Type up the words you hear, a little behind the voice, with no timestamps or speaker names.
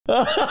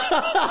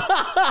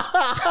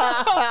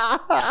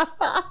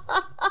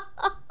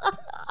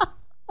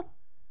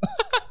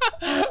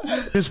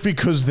Just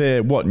because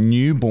they're, what,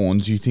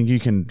 newborns, you think you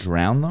can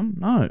drown them?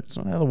 No, it's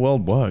not how the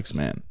world works,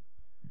 man.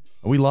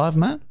 Are we live,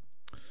 Matt?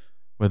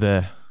 We're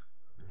there.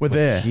 We're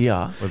there.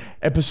 Here.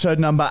 Episode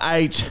number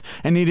 8,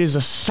 and it is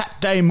a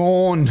Saturday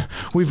morn.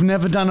 We've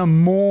never done a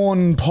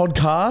morn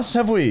podcast,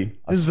 have we?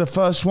 This is the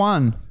first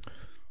one.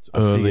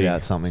 I figured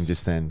out something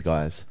just then,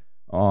 guys.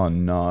 Oh,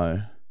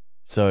 no.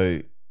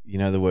 So, you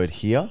know the word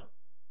here?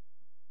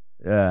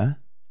 Yeah.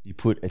 You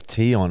put a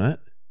T on it.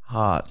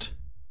 Heart.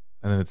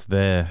 And then it's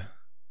there.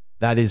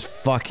 That is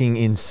fucking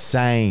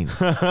insane.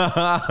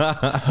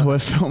 We're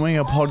filming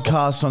a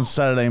podcast on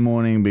Saturday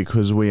morning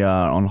because we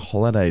are on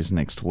holidays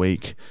next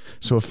week.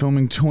 So we're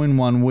filming 2 in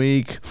 1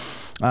 week.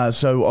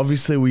 So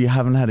obviously we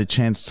haven't had a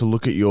chance to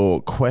look at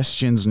your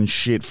questions and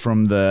shit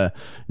from the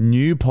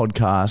new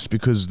podcast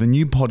because the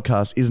new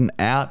podcast isn't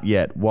out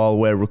yet while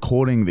we're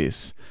recording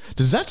this.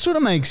 Does that sort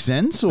of make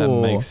sense? Or?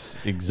 That makes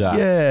exact.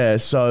 Yeah,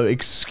 so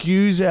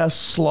excuse our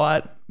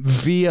slight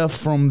veer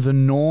from the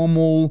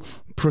normal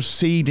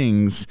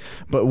proceedings,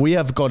 but we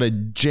have got a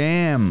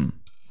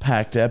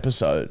jam-packed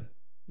episode.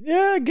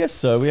 Yeah, I guess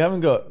so. We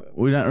don't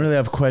really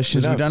have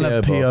questions. We don't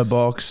have PO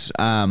box.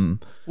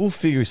 We'll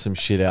figure some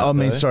shit out.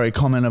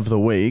 Comment of the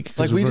week.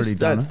 Like we just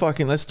don't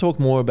fucking. Let's talk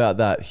more about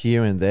that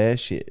here and there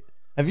shit.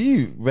 Have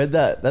you read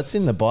that? That's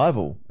in the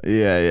Bible.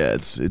 Yeah.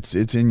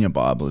 It's in your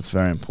Bible. It's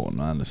very important.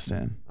 I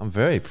understand. I'm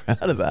very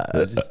proud of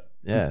that.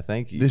 Yeah,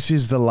 thank you. This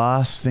is the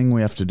last thing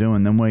we have to do,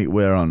 and then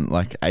we're on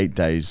like 8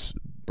 days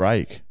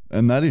break,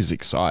 and that is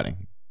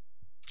exciting.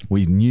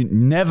 We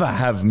never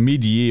have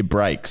mid-year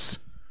breaks.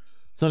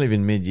 It's not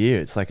even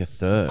mid-year. It's like a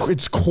third.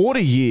 It's quarter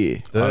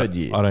year. Third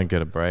year. I don't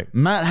get a break.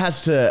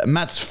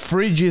 Matt's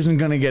fridge isn't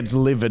going to get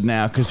delivered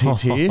now because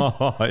he's here.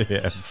 Oh,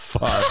 yeah.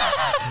 Fuck.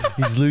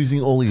 He's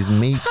losing all his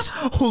meat.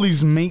 All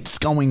his meat's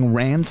going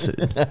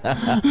rancid.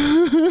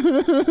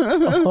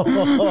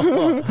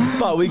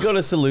 But we got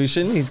a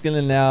solution. He's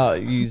going to now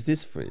use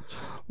this fridge.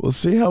 We'll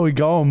see how we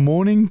go. A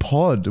morning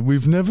pod.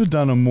 We've never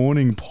done a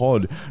morning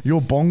pod. Your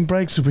bong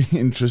breaks will be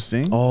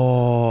interesting.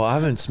 Oh, I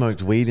haven't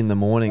smoked weed in the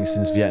morning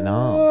since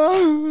Vietnam.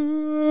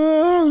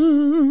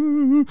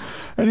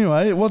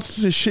 Anyway,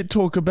 what's the shit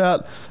talk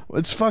about?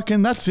 It's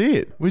fucking, that's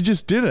it. We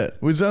just did it.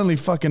 It was only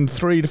fucking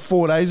 3 to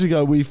 4 days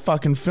ago we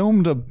fucking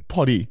filmed a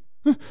potty.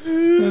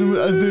 And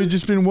we've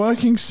just been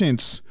working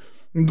since.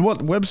 What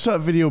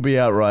website video will be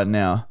out right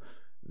now?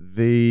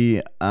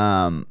 The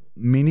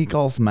Mini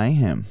Golf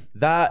Mayhem.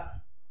 That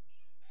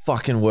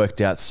fucking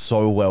worked out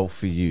so well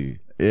for you.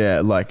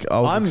 Yeah, like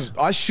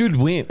I should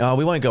win.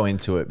 We won't go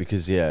into it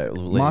because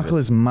Michael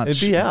is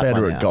much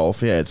better at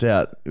golf. Yeah, it's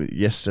out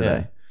yesterday.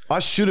 Yeah. I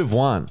should have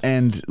won.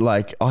 And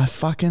like I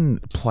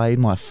fucking played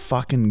my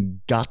fucking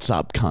guts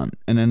up, cunt,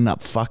 and ended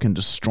up fucking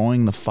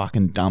destroying the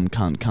fucking dumb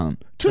cunt.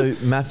 So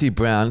Matthew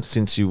Brown,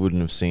 since you wouldn't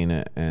have seen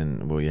it,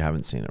 and well, you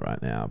haven't seen it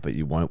right now, but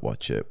you won't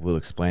watch it. We'll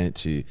explain it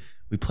to you.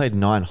 We played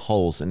 9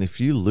 holes, and if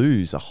you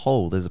lose a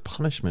hole, there's a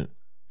punishment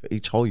for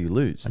each hole you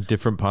lose. A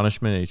different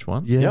punishment each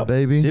one? Yeah, yep,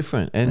 baby.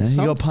 Different. And you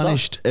got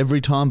punished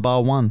every time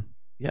bar one.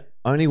 Yeah,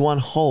 only 1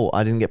 hole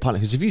I didn't get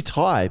punished. Because if you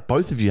tie,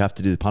 both of you have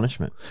to do the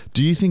punishment.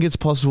 Do you think it's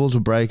possible to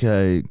break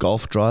a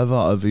golf driver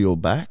over your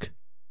back?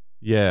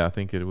 Yeah, I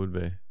think it would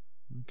be.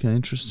 Okay,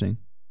 interesting.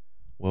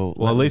 Well,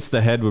 at least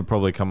the head would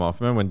probably come off.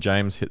 Remember when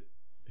James hit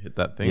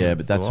that thing? Yeah,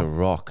 but that's a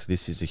rock.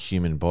 This is a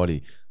human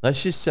body.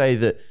 Let's just say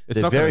that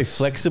they're very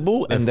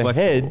flexible and the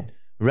head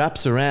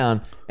wraps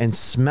around and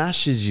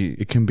smashes you.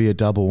 It can be a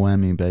double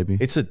whammy, baby.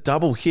 It's a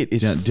double hit.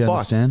 It's do you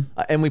understand?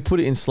 And we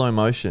put it in slow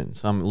motion,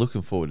 so I'm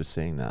looking forward to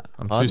seeing that.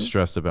 I'm too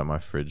stressed about my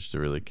fridge to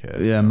really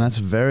care. Yeah, Matt's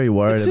very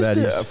worried about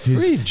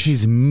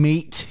his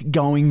meat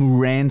going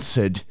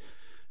rancid.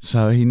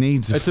 So he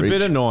needs a fridge. It's a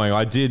bit annoying.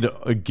 I did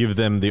give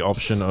them the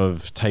option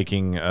of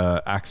taking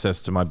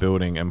access to my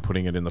building and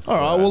putting it in the fridge.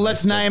 All right, well,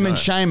 let's name and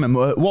shame him.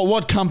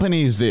 What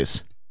company is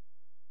this?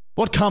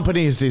 What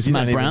company is this,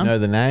 Matt Brown? You don't even know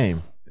the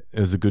name. It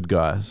was the Good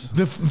Guys.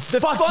 The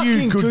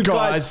fucking good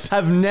guys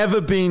have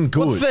never been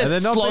good. What's their and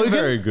they're not slogan? been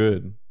very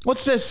good.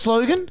 What's their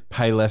slogan?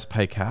 Pay less,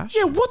 pay cash.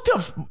 Yeah, what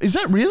the... Is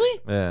that really?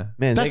 Yeah.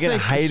 Man, they're going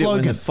to hate it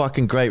when the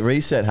fucking Great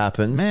Reset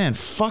happens. Man,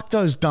 fuck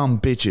those dumb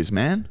bitches,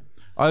 man.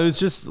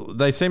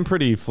 They seem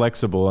pretty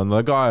flexible, and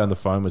the guy on the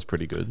phone was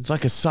pretty good. It's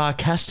like a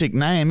sarcastic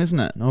name, isn't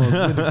it? Oh,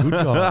 we're the good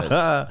guys.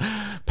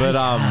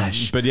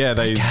 But yeah,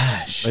 they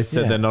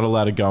said they're not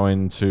allowed to go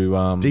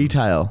into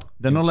detail.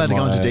 They're not allowed to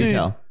go into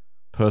detail.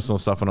 Personal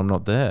stuff when I'm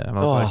not there. And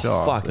I was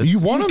fuck. You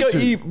want them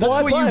to. That's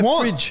what you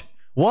want.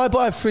 Why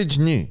buy a fridge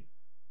new?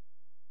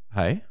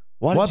 Hey?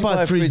 Why did you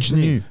buy a fridge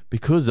new?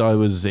 Because I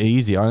was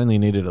easy. I only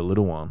needed a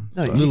little one.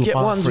 No, you get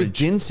ones with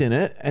gents in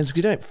it, and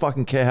you don't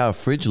fucking care how a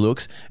fridge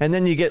looks, and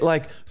then you get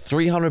like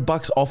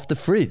 $300 off the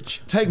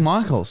fridge. Take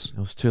Michael's. It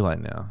was too late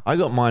now. I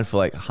got mine for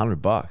like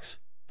 $100.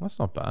 That's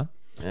not bad.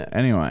 Yeah.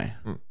 Anyway,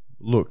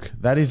 look,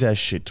 that is our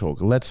shit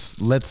talk.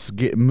 Let's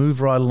move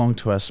right along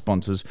to our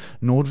sponsors.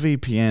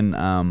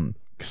 NordVPN.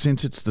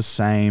 Since it's the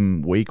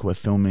same week we're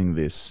filming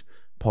this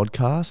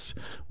podcast.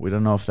 We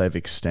don't know if they've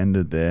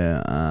extended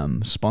their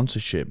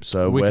sponsorship.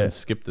 So we can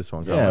skip this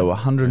one. Yeah, we're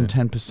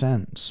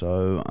 110%.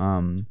 So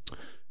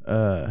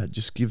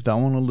just give that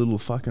one a little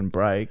fucking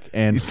break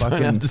and You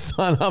don't have to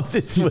sign up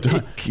this week.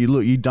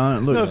 You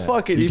don't look. No,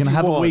 fuck it. You If can you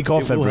have a want, week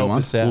off, it will help everyone.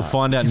 us out. We'll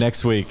find out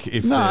next week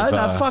if No, they've,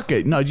 no, fuck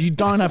it. No, you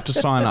don't have to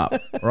sign up,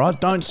 right?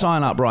 Don't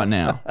sign up right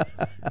now.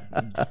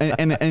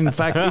 And in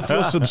fact, if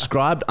you're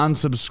subscribed,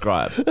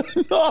 unsubscribe.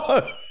 No.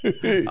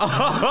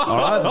 All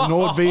right,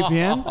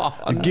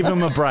 NordVPN, give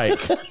them a break.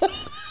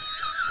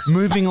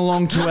 Moving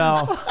along to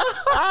our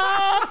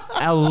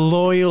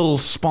loyal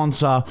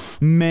sponsor,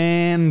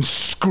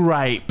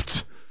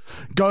 Manscaped.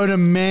 Go to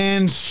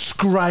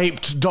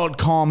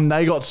manscaped.com.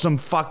 They got some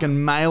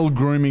fucking male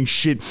grooming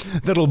shit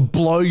that'll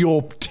blow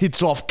your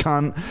tits off,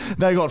 cunt.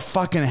 They got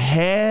fucking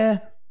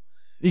hair.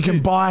 You can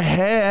buy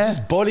hair.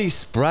 Just body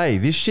spray.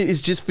 This shit is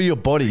just for your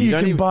body. You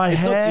can buy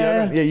it's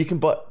hair. Not deodorant. Yeah, you can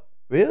buy.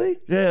 Really?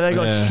 Yeah, they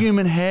got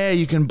human hair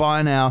you can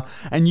buy now,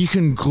 and you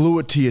can glue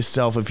it to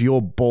yourself if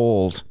you're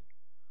bald.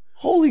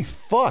 Holy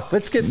fuck.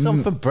 Let's get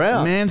some for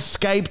Brown.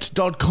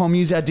 Manscaped.com.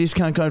 Use our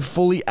discount code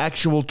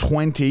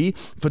FullyActual20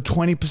 for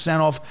 20%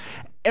 off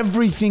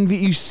everything that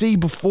you see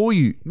before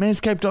you.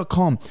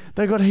 Manscaped.com.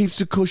 They got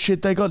heaps of cool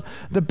shit. They got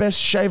the best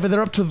shaver.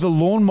 They're up to the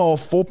Lawnmower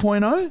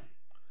 4.0.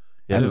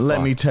 Yeah, and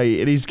let me tell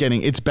you,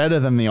 it's better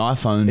than the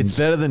iPhones. It's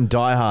better than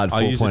Die Hard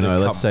 4.0.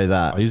 Let's say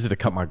that. I use it to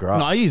cut my grass.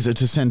 No, I use it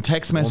to send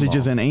text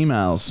messages and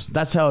emails.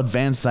 That's how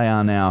advanced they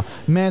are now.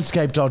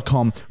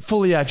 Manscaped.com,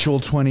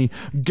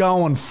 FullyActual20.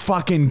 Go and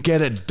fucking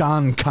get it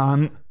done,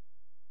 cunt.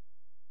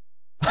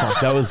 Fuck,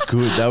 that was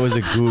good. That was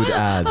a good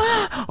ad.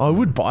 I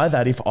would buy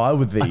that if I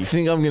were I thee.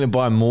 think I'm going to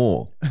buy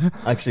more.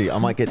 Actually, I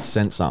might get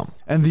sent some.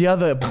 And the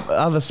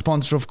other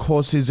sponsor, of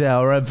course, is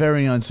our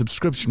very own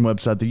subscription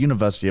website, the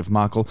University of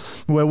Markle,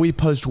 where we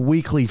post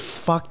weekly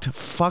fucked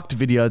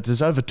videos.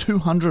 There's over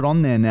 200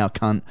 on there now,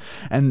 cunt.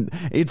 And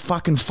it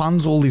fucking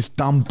funds all this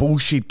dumb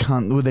bullshit,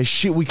 cunt. Where there's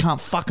shit we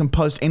can't fucking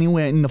post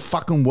anywhere in the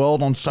fucking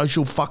world on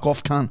social fuck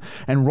off, cunt.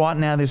 And right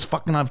now there's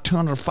fucking over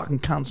 200 fucking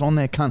cunts on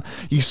there, cunt.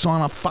 You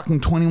sign up fucking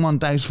 21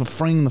 days for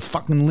free in the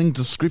fucking link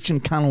description,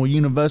 cunt, or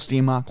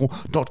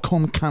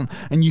universityofmarkle.com, cunt.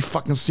 And you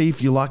fucking see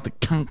if you like the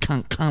cunt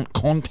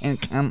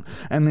content, cunt,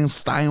 and then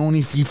stay on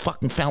if you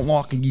fucking felt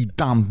like it, you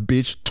dumb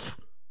bitch.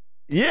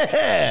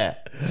 Yeah.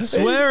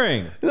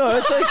 Swearing. No,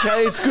 it's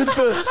okay. It's good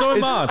for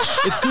much.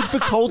 It's good for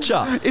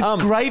culture.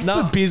 It's great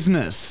for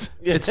business.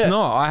 It's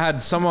not. I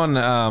had someone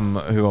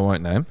who I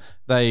won't name.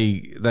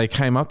 They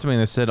came up to me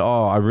and they said,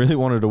 "Oh, I really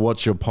wanted to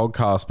watch your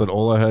podcast, but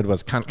all I heard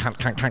was cunt,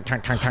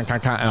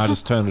 and I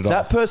just turned it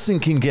That off." person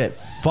can get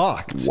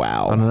fucked.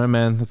 Wow. I don't know,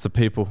 man. That's the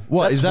people.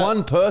 What That's is that?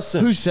 one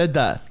person. Who said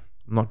that?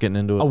 I'm not getting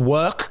into it. A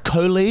work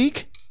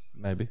colleague?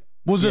 Maybe.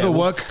 Was it a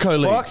work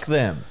colleague? Fuck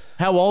them.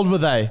 How old were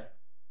they?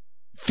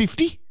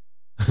 50?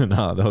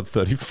 No, they were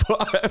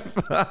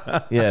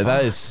 35. Yeah,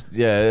 that is.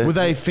 Yeah. Were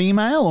they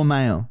female or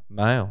male?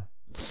 Male.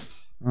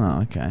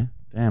 Oh, okay.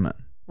 Damn it.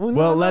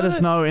 Well, let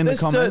us know in the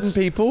comments.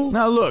 Certain people.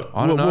 No, look,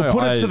 I don't we'll know.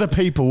 put it to the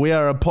people. We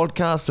are a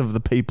podcast of the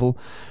people.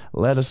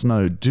 Let us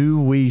know. Do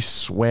we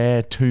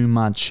swear too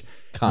much?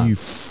 Cunt. You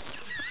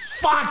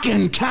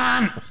fucking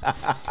cunt.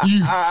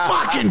 You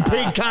fucking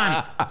pig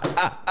cunt.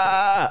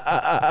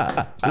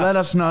 Let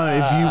us know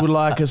if you would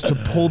like us to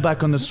pull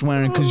back on the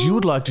swearing because you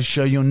would like to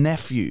show your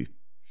nephew.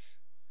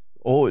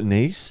 Or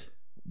niece.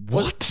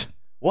 What?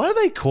 Why do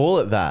they call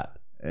it that?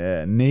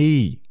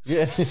 Knee.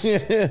 Yeah.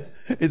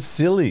 It's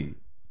silly.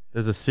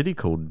 There's a city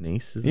called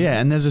Nice, isn't Yeah, there?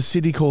 and there's a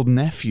city called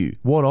Nephew.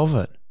 What of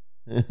it?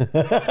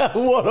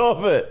 What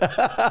of it?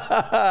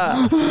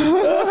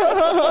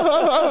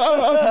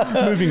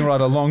 Moving right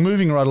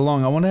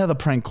along. I wonder how the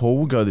prank call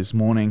will go this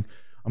morning.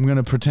 I'm going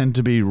to pretend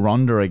to be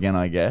Rhonda again,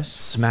 I guess.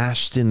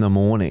 Smashed in the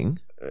morning.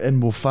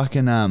 And we'll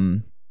fucking,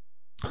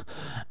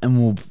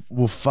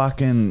 we'll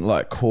fucking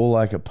like call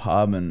like a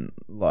pub and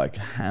like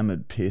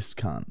hammered pissed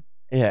cunt.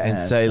 Yeah, and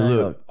say,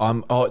 look,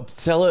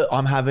 tell her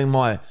I'm having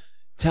my,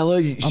 tell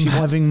her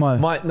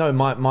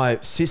my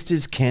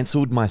sister's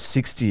cancelled my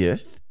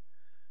 60th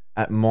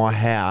at my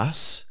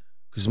house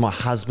because my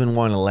husband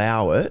won't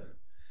allow it.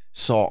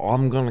 So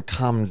I'm going to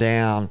come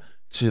down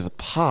to the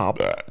pub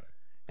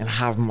and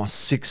have my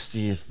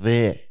 60th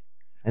there.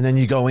 And then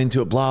you go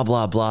into it, blah,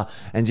 blah, blah,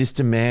 and just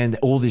demand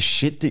all this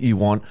shit that you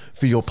want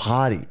for your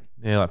party.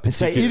 Yeah, like And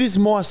say, it is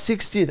my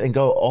 60th and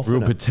go off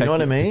on it. You know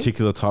what I mean?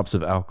 Particular types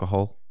of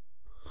alcohol.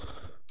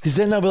 Because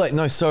then they'll be like,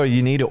 no, sorry,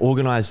 you need to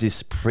organize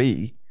this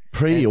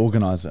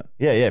Pre-organize it.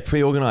 Yeah,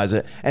 pre-organize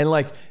it. And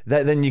like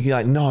that, then you can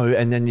like, no,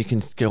 and then you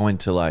can go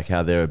into like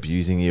how they're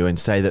abusing you and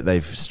say that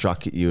they've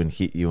struck at you and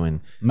hit you and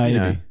Maybe. You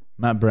know,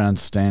 Matt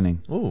Brown's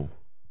standing. ooh.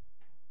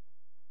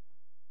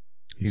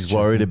 He's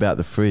worried about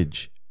the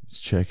fridge. He's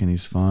checking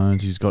his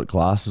phones. He's got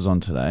glasses on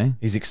today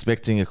He's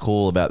expecting a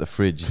call about the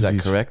fridge. Is that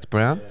correct,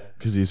 Brown?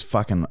 because he's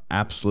fucking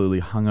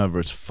absolutely hungover.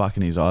 It's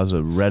fucking, his eyes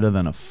are redder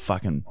than a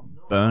fucking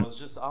burnt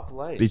just up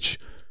late. bitch.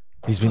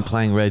 He's been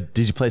playing Red.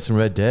 Did you play some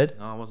Red Dead?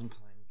 No, I wasn't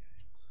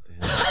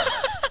playing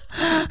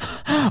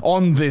games.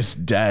 On this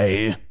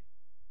day.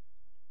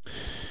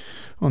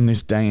 On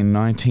this day in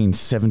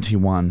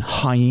 1971,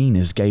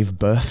 hyenas gave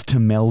birth to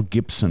Mel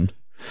Gibson.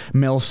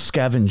 Mel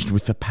scavenged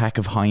with the pack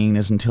of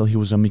hyenas until he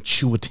was a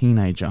mature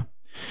teenager.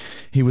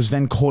 He was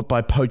then caught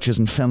by poachers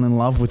and fell in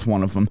love with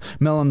one of them.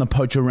 Mel and the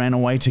poacher ran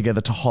away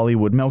together to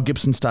Hollywood. Mel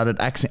Gibson started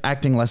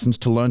acting lessons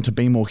to learn to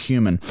be more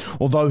human.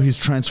 Although his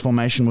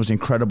transformation was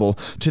incredible,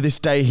 to this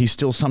day he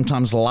still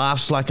sometimes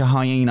laughs like a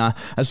hyena,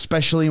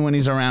 especially when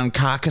he's around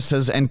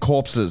carcasses and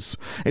corpses.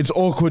 It's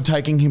awkward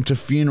taking him to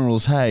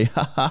funerals, hey?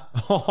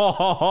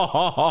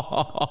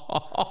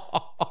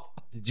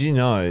 Did you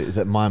know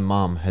that my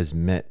mum has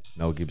met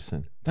Mel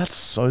Gibson? That's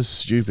so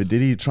stupid. Did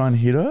he try and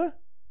hit her?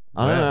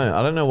 I don't know.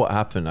 I don't know what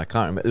happened. I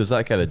can't remember. It was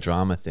like at a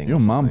drama thing. Your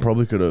mum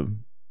probably could have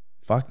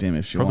fucked him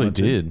if she Probably wanted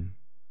to. did.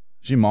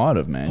 She might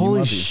have, man.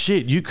 Holy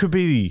shit! You could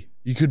be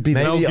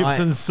Mel Maybe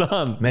Gibson's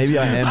son. Maybe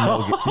I am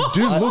Mel Gibson. You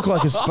do look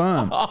like a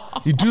sperm.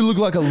 You do look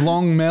like a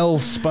long Mel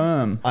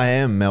sperm. I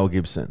am Mel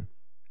Gibson.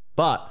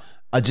 But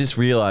I just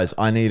realized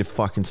I need to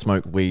fucking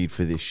smoke weed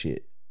for this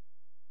shit.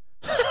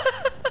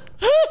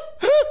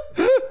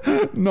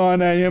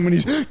 9 a.m. and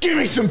he's, give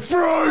me some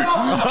fruit!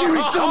 Give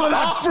me some of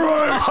that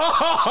fruit!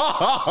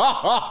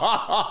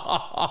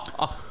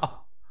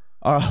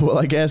 All right, well,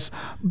 I guess,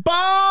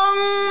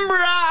 bong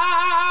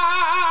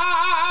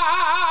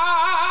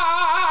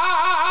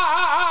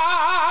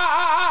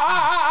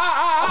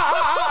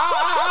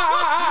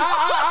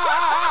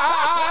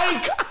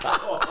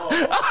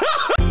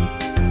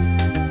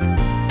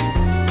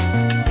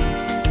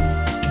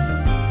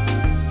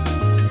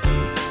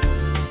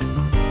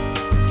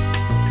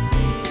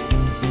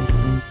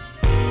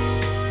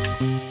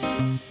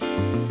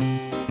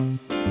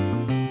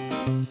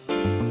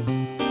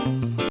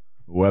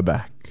We're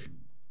back.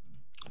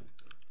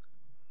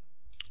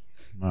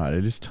 All right,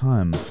 it is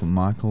time for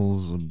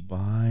Michael's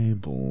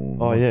Bible.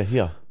 Oh, yeah,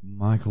 here.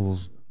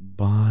 Michael's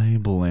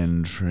Bible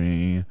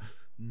entry.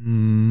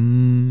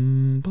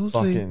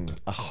 Fucking,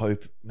 I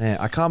hope, man,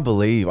 I can't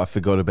believe I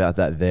forgot about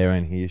that there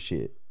and here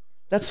shit.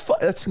 That's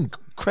some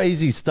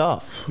crazy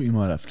stuff. You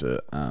might have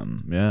to,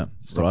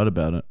 write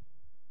about it.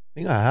 I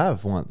think I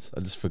have once.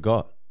 I just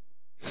forgot.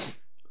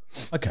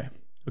 Okay.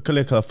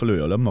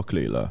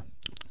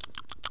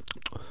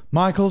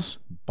 Michael's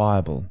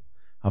Bible.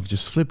 I've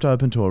just flipped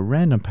open to a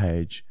random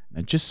page, and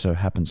it just so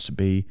happens to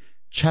be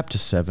chapter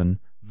 7,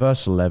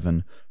 verse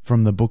 11,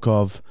 from the book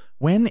of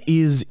When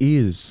Is.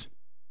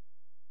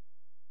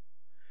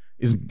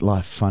 Isn't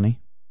life funny?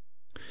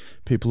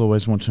 People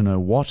always want to know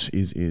what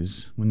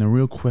is, when the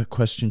real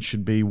question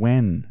should be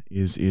when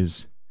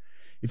is.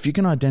 If you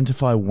can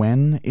identify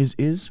when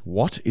is,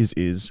 what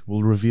is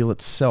will reveal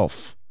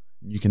itself.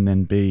 You can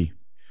then be.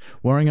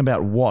 Worrying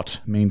about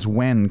what means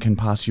when can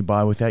pass you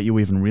by without you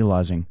even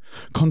realizing.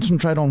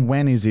 Concentrate on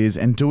when is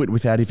and do it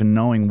without even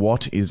knowing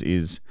what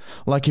is.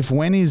 Like if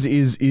when is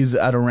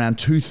at around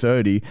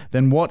 2:30,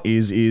 then what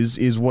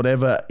is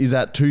whatever is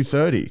at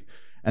 2:30.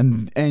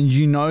 And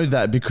you know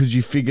that because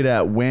you figured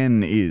out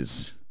when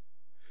is.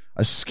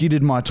 I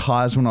skidded my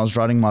tires when I was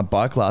riding my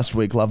bike last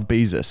week. Love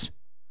Beezus.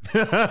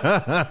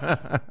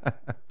 That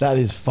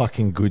is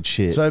fucking good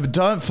shit. So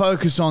don't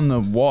focus on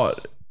the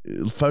what.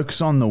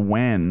 Focus on the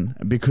when,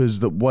 because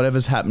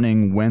whatever's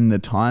happening when the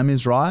time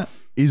is right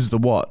is the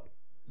what.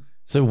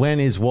 So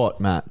when is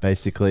what, Matt,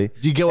 basically?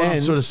 Do you get what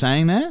I'm sort of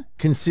saying there?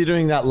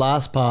 Considering that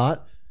last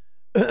part,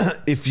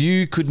 if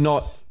you could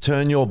not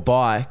turn your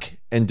bike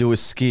and do a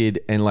skid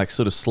and like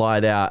sort of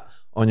slide out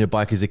on your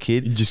bike as a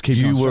kid, You just keep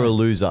you going were straight. a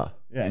loser.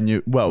 Yeah, and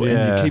you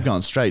keep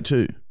going straight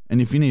too. And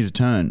if you need to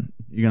turn,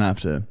 you're gonna have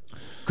to.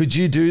 Could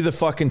you do the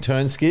fucking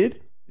turn skid?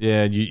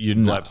 Yeah, you'd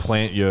like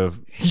plant your.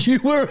 You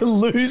were a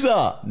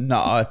loser.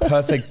 No,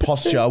 perfect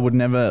posture.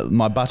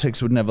 My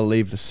buttocks would never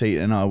leave the seat,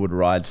 and I would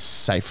ride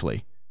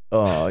safely.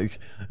 Oh, I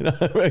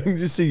can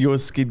just see your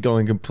skid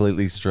going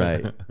completely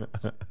straight.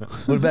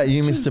 What about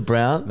you, Mr.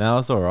 Brown? No,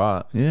 it's all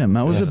right. Yeah,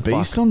 Matt was a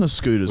beast on the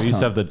scooters. We used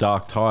to have the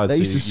dark tires. They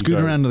used to you scoot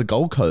go- around to the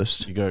Gold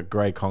Coast. You go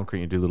grey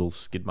concrete and do little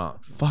skid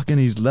marks.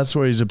 Fucking, that's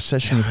where his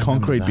obsession with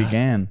concrete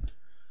began.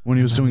 When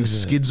he was doing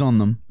skids on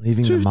them.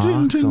 Leaving the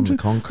marks on the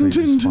concrete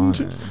is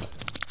fun.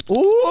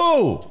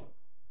 Ooh!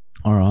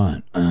 All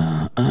right.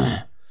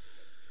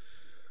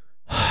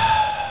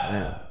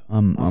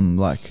 I'm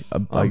like,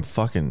 I'm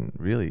fucking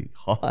really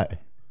high.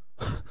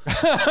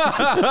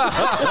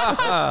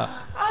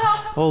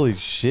 Holy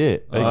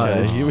shit.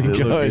 Okay, here we go.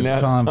 Look, Now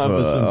it's time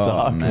for some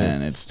darkness.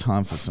 Man, it's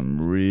time for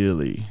some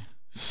really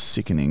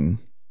sickening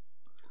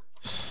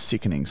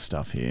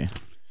stuff here.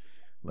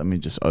 Let me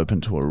just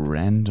open to a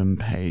random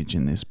page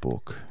in this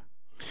book.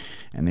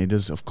 And it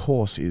is, of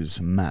course, is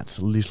Matt's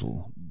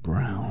little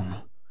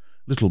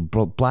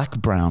black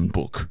brown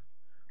book.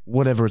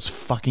 Whatever it's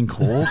fucking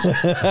called.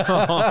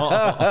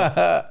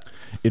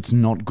 It's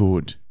not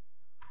good.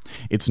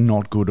 It's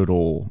not good at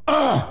all.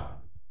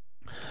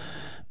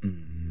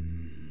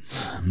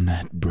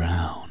 Matt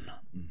Brown.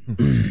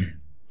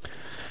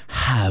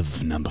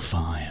 Have number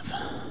 5.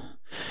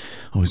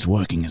 I was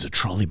working as a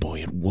trolley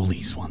boy at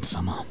Woolies one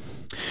summer.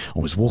 I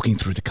was walking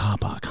through the car car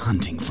park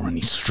hunting for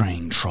any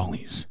straying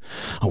trolleys.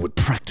 I would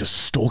practice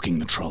stalking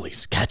the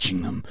trolleys,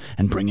 catching them,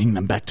 and bringing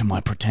them back to my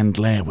pretend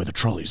lair where the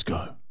trolleys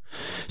go.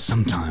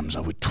 Sometimes I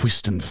would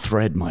twist and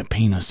thread my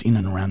penis in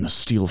and around the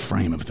steel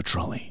frame of the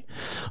trolley.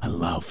 I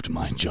loved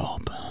my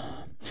job.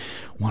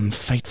 One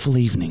fateful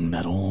evening,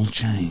 that all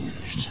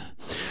changed.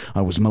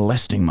 I was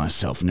molesting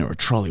myself near a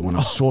trolley when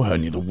I saw her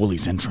near the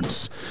Woolies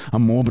entrance. A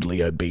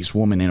morbidly obese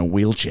woman in a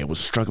wheelchair was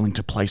struggling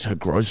to place her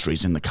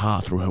groceries in the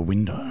car through her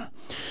window.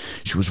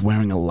 She was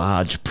wearing a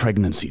large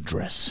pregnancy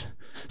dress.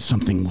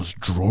 Something was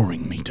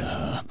drawing me to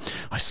her.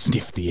 I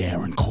sniffed the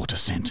air and caught a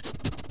scent.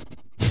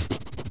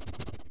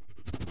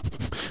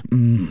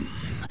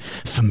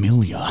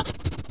 Familiar.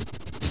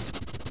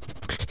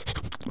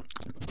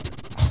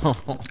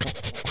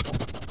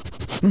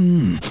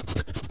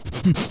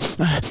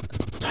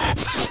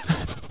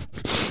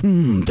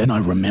 Then I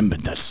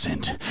remembered that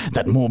scent.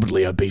 That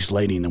morbidly obese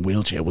lady in the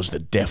wheelchair was the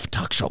deaf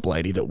tuck shop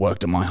lady that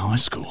worked at my high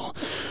school.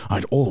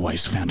 I'd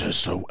always found her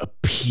so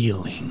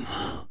appealing.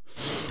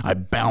 I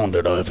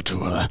bounded over to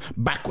her,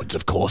 backwards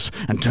of course,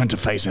 and turned to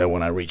face her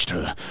when I reached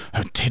her.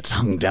 Her tits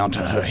hung down to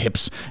her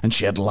hips, and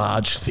she had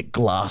large, thick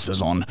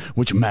glasses on,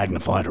 which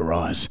magnified her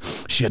eyes.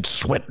 She had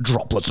sweat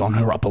droplets on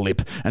her upper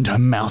lip, and her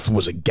mouth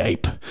was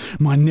agape.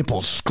 My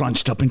nipples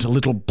scrunched up into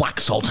little black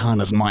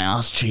sultanas, and my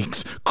ass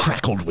cheeks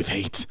crackled with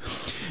heat.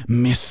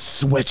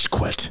 Miss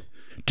Swetchquet,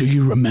 do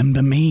you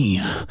remember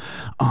me?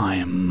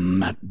 I'm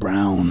Matt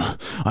Brown.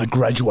 I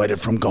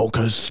graduated from Gold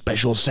Coast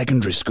Special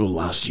Secondary School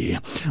last year.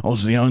 I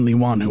was the only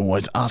one who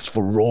always asked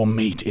for raw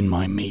meat in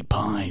my meat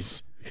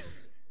pies.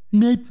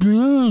 Matt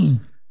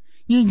Brown.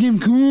 Yes,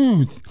 of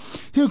course.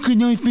 How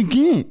could I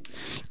forget?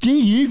 Do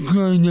you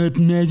grown up,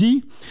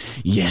 Matty?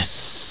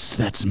 Yes,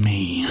 that's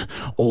me.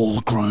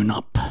 All grown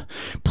up.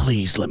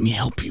 Please let me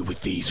help you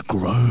with these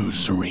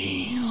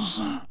groceries.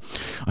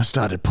 I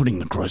started putting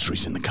the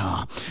groceries in the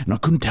car, and I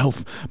couldn't help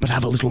but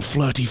have a little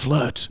flirty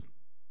flirt.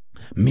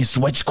 Miss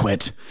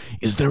Wedgequet,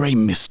 is there a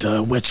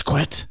Mr.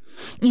 Wedgequet?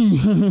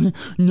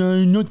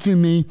 No, not for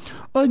me.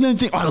 I don't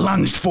think... I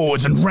lunged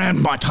forwards and rammed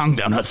my tongue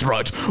down her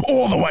throat,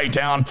 all the way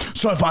down,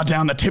 so far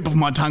down the tip of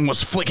my tongue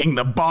was flicking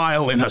the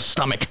bile in her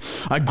stomach.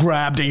 I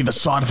grabbed either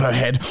side of her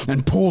head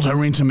and pulled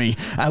her into me,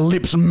 our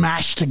lips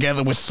mashed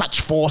together with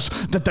such force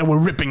that they were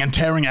ripping and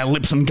tearing our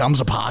lips and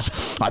gums apart.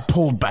 I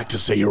pulled back to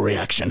see her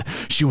reaction.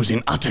 She was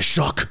in utter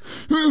shock.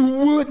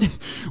 What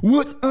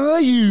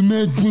are you,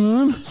 Matt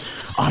Brown?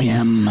 I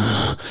am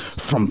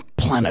from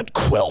Planet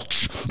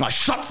Quelch. I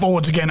shot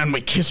forwards again and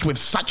we kissed with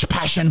such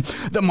passion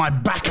that my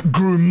back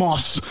grew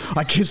moss.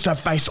 I kissed her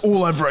face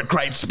all over at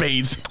great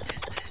speeds.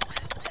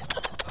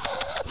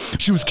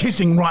 She was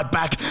kissing right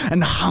back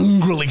and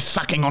hungrily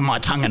sucking on my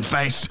tongue and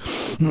face.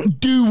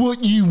 Do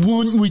what you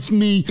want with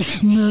me,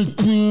 Matt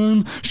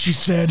Brown, she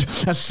said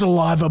as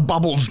saliva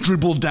bubbles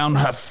dribbled down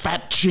her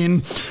fat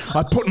chin.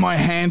 I put my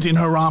hands in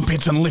her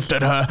armpits and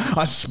lifted her.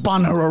 I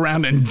spun her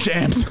around and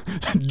jammed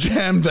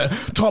the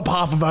top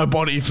half of her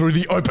body through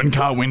the open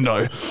car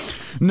window.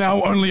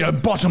 Now only her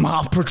bottom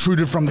half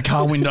protruded from the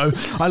car window.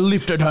 I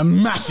lifted her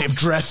massive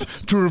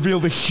dress to reveal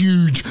the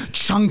huge,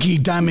 chunky,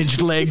 damaged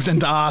legs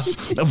and ass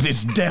of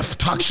this deaf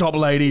tuck shop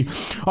lady.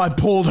 I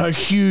pulled her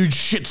huge,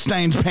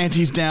 shit-stained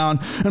panties down,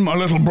 and my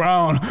little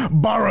brown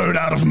burrowed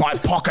out of my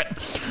pocket.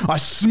 I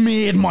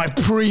smeared my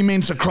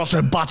pre-mince across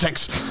her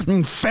buttocks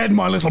and fed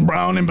my little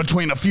brown in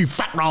between a few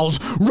fat rolls,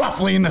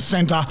 roughly in the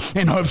center,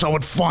 in hopes I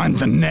would find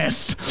the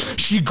nest.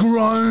 She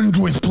groaned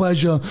with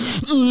pleasure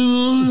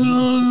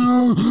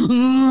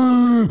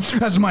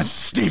as my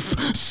stiff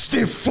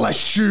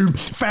flesh tube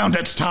found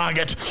its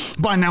target.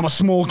 By now a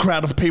small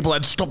crowd of people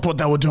had stopped what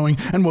they were doing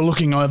and were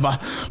looking over.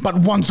 But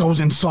once I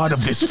was inside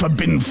of this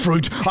forbidden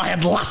fruit I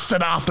had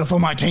lusted after for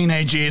my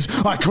teenage years,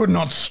 I could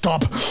not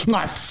stop.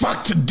 I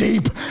fucked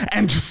deep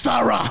and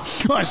thorough.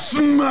 I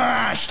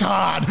smashed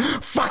hard.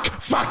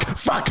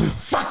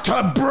 Fucked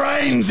her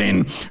brains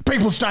in.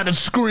 People started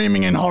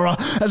screaming in horror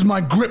as my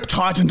grip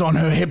tightened on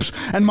her hips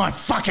and my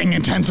fucking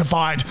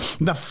intensified.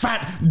 The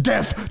fat,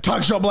 deaf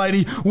tuck shop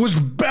lady was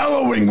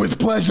bellowing with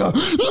pleasure.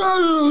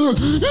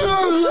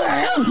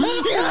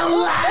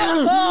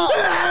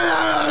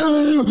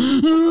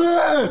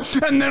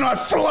 And then I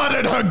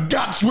flooded her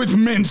guts with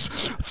mince,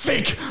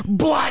 thick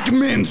black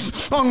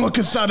mince.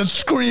 Onlookers started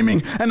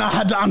screaming and I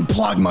had to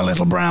unplug my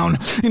little brown.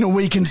 In a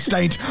weakened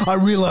state, I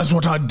realized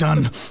what I'd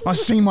done. I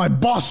see my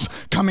boss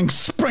coming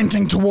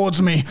sprinting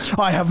towards me.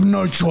 I have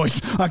no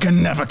choice. I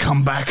can never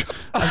come back.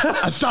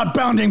 I start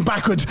bounding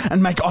backwards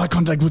and make eye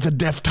contact with the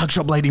deaf tuck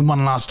shop lady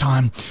one last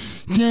time.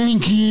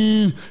 Thank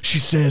you, she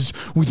says,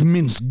 with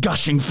mince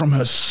gushing from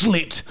her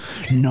slit.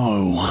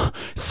 No,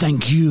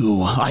 thank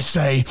you, I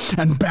say,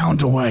 and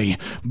bound away,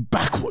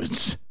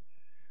 backwards.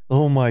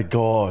 Oh my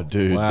God,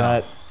 dude.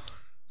 Wow.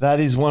 That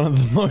is one of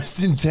the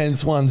most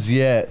intense ones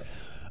yet.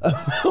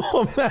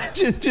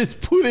 Imagine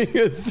just putting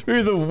it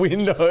through the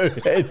window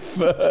head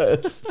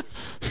first.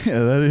 Yeah,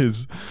 that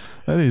is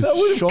That would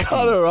have shocking.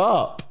 cut her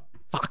up.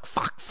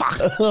 Fuck.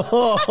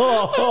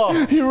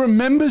 He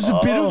remembers a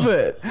bit of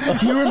it.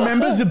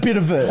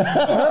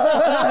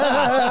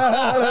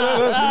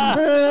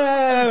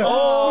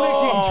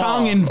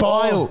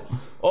 bile.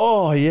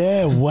 Oh,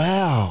 yeah.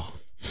 Wow.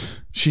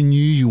 She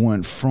knew you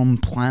weren't from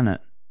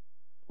planet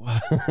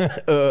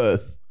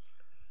Earth.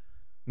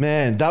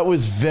 Man, that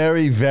was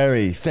very,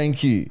 very,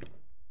 thank you.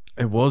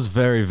 It was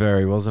very,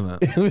 very, wasn't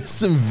it? It was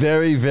some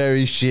very,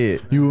 very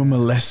shit. You were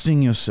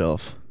molesting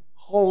yourself.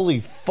 Holy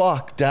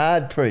fuck,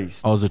 Dad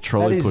Priest. I was a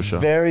trolley that is pusher.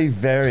 very,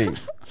 very.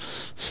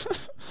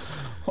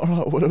 All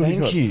right, what do we got?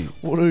 Thank you.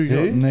 What do we got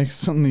Dude.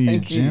 next on the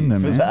Thank agenda,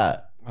 you for man?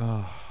 that.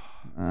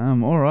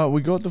 All right,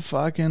 we got the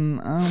fucking.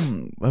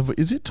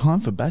 Is it time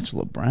for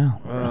Bachelor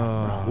Brown?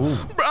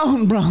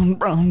 Brown, Brown,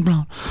 Brown,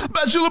 Brown.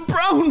 Bachelor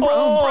Brown,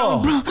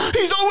 Brown, Brown, Brown.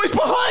 He's always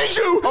behind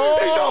you.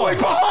 He's always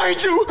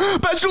behind you.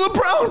 Bachelor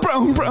Brown,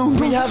 Brown, Brown,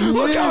 Brown. We have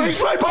Look news. out,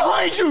 he's right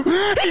behind you.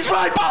 He's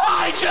right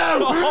behind you.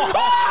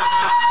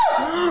 Ah!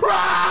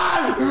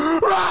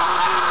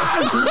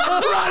 Run!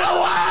 Run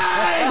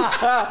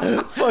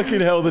away!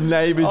 Fucking hell, the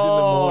neighbors in the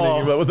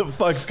morning. But what the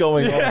fuck's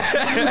going on?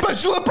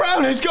 Bachelor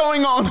Brown is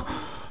going on.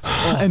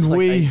 And It's like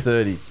we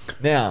 8:30.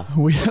 Now,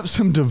 we have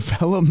some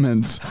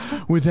developments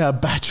with our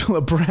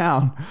Bachelor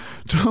Brown.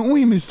 Don't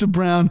we, Mr.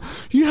 Brown?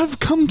 You have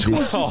come to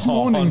us this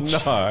morning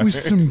no. with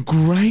some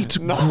great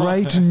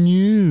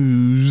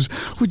news.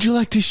 Would you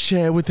like to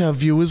share with our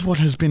viewers what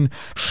has been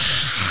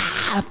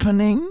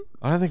happening?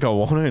 I don't think I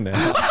want to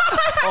now.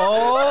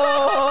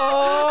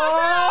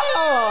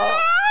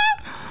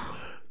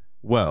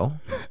 Well,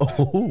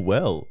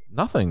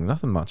 nothing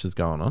much is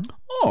going on.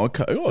 Oh,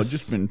 okay. I've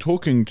just been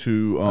talking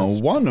to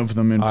one of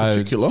them in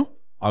particular.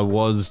 I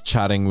was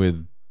chatting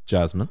with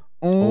Jasmine.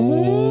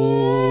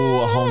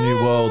 oh, a whole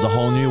new world, a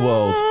whole new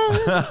world.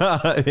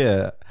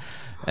 Yeah.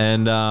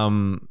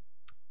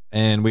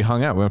 And we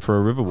hung out, we went for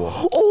a river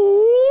walk.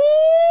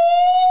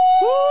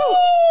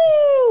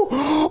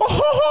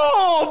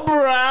 Oh,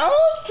 Brown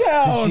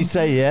Town. Did she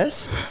say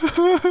yes?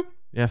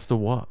 Yes to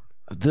what?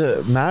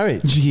 The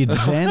marriage. The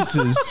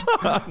advances.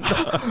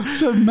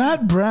 So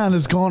Matt Brown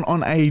has gone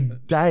on a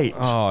date.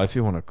 Oh, if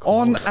you want to call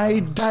On it. a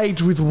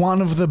date with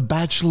one of the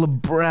Bachelor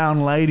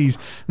Brown ladies.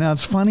 Now,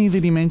 it's funny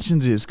that he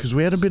mentions this because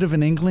we had a bit of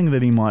an inkling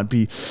that he might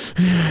be.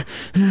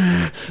 That's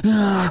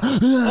not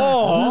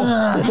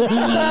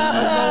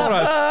what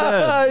I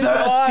said.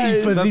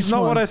 Thirsty for That's this not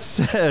one. what I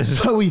said.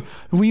 So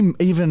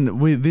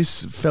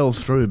this fell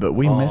through, but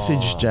we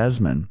messaged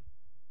Jasmine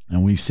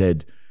and we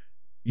said,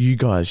 you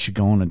guys should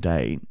go on a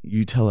date.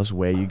 You tell us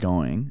where you're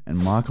going, and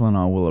Michael and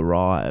I will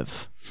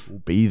arrive. We'll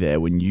be there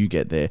when you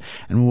get there.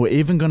 And we were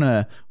even going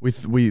to, we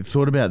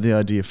thought about the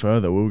idea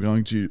further. We were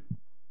going to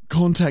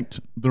contact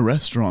the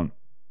restaurant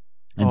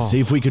and see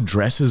if we could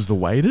dress as the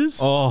waiters.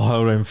 Oh, I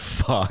would have been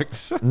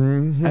fucked.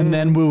 And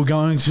then we were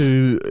going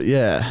to,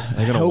 They're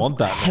gonna want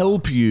that.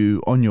 help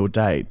you on your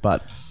date,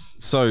 but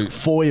So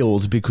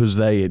foiled because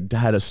they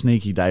had a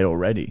sneaky date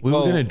already. We were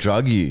going to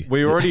drug you.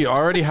 I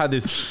already had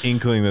this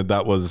inkling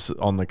that was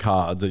on the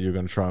cards, that you're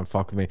going to try and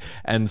fuck with me.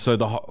 And so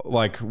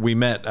we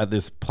met at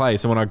this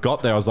place, and when I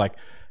got there, I was like,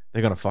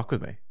 they're going to fuck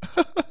with me.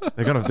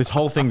 This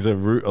whole thing's Did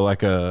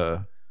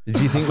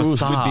you think we would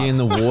be in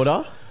the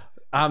water?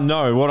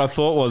 no, what I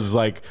thought was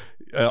like,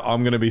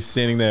 I'm going to be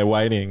sitting there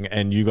waiting,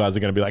 and you guys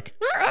are going to be like,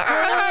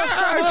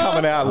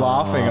 coming out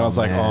laughing, and I was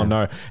like, oh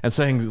no. And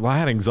so I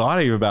had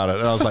anxiety about it,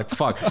 and I was like,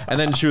 fuck. And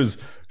then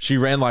she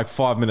ran like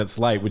 5 minutes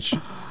late, which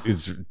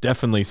is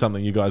definitely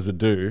something you guys would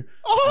do.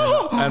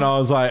 And I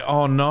was like,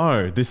 oh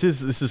no, this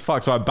is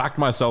fucked. So I backed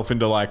myself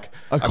into like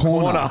A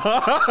corner.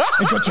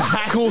 And got your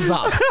hackles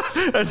up.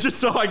 and just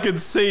so I could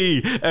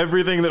see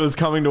everything that was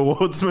coming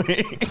towards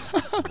me.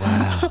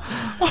 Wow.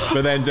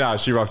 But then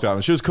she rocked up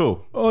and she was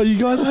cool. Oh, you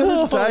guys had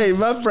a day.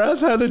 Matt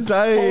Brown's had a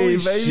day, Holy baby.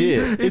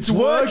 shit. It's It's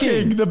working.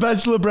 working. The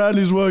Bachelor Brown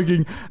is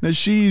working. Now,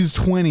 she's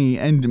 20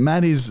 and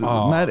Matt is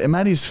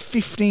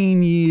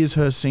 15 years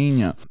her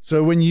senior.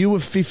 So when you were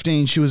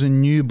 15, she was a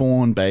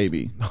newborn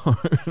baby. Why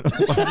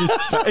did you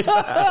say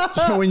that?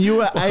 So when you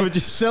were would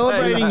you say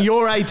celebrating that?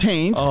 your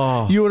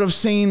 18th, you would have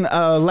seen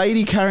a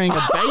lady carrying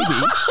a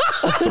baby,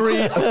 a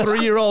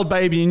three-year-old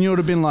baby, and you would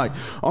have been like,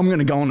 I'm going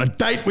to go on a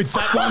date with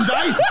that one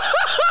day.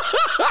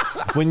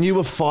 When you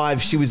were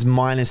 5, she was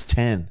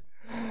 -10.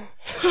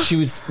 She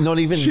was not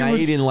even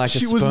made in like a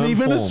she sperm wasn't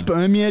even form. a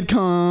sperm yet.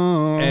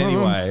 Come.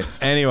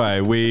 Anyway,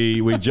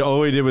 all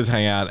we did was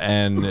hang out,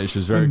 and she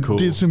was very cool.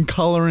 Did some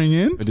colouring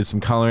in We did some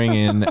coloring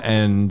in,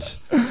 and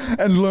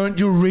and learnt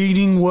your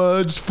reading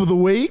words for the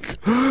week.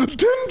 Dun,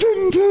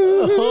 dun,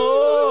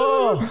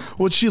 dun.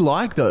 What's she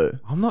like though?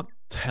 I'm not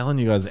telling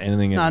you guys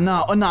anything.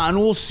 No. In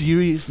all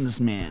seriousness,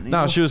 man.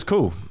 No, she was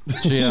cool.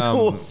 She,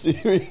 Oh,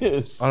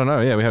 serious. I don't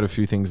know. Yeah, we had a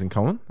few things in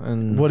common,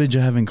 and What did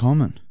you have in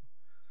common?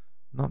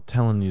 not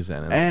telling you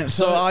anything. And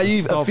So are you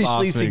Stop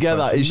officially asking me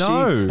together? questions.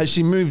 No. Has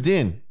she moved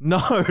in? No,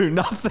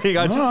 nothing.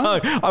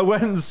 I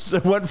went for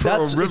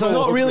That's a river. it's not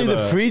walk really with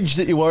the her. fridge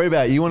that you worry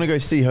about. You want to go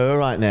see her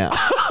right now.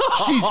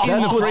 She's in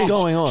That's the what's fridge.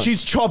 going on.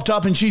 She's chopped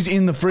up and she's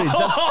in the fridge.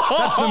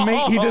 That's the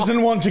meat he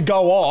doesn't want to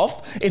go off.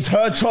 It's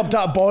her chopped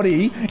up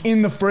body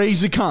in the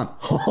freezer, cunt.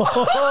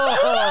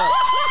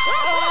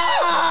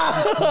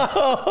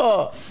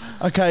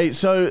 Okay,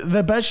 so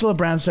the Bachelor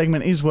Brown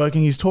segment is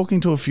working. He's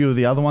talking to a few of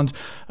the other ones.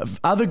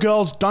 Other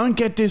girls, don't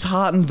get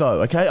disheartened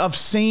though, okay? I've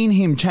seen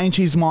him change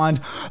his mind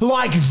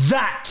like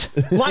that.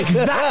 Like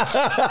that.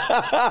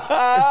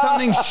 If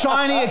something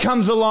shinier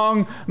comes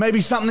along, maybe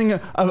something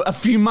a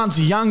few months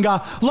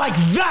younger, like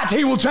that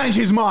he will change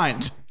his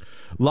mind.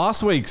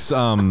 Last week's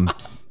one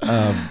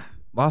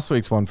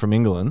from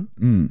England,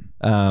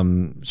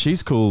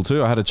 she's cool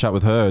too. I had a chat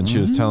with her and she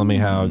was telling me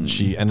how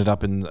she ended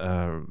up in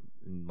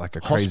like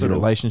a crazy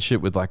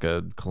relationship with like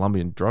a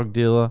Colombian drug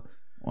dealer.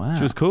 Wow.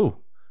 She was cool.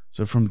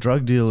 So from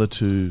drug dealer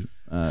to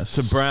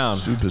Brown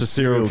to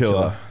serial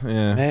killer.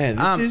 Yeah. Man,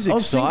 this is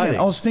exciting.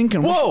 I was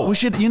thinking, we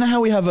should, you know how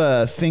we have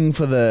a thing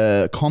for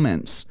the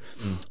comments?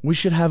 We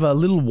should have a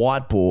little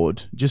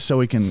whiteboard just so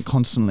we can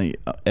constantly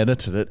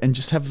edit it and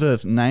just have the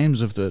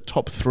names of the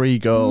top 3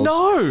 girls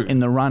in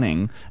the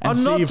running. And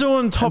I'm not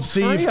doing top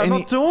 3. I'm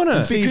not doing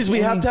it. Because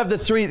we have to have the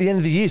 3 at the end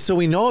of the year so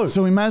we know.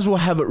 So we may as well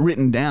have it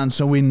written down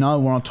so we know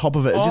we're on top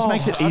of it. It just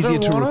makes it easier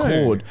to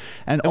record.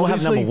 And we'll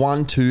have number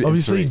 1, 2,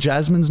 obviously and 3.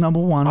 Jasmine's number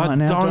 1 right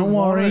now. Don't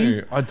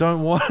worry. I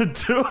don't want to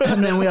do it.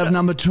 And then we have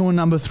number 2 and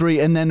number 3.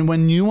 And then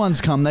when new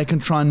ones come, they can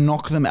try and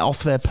knock them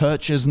off their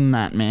perches and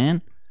that,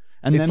 man.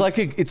 And it's then,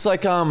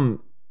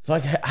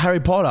 like Harry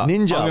Potter.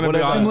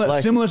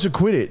 Ninja. Similar to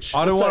Quidditch.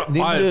 I don't want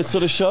Ninja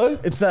sort of show.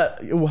 It's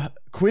that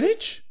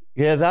Quidditch?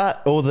 Yeah,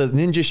 that or the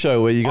Ninja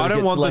show where you got I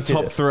don't want the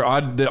top 3.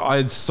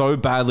 I so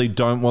badly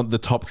don't want the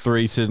top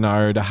 3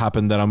 scenario to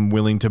happen that I'm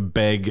willing to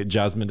beg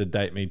Jasmine to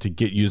date me to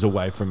get yous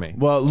away from me.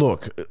 Well,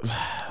 look,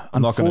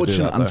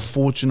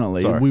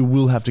 unfortunately, we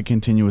will have to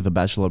continue with the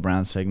Bachelor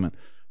Brown segment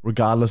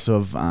regardless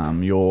of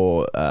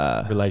your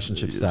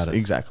relationship status.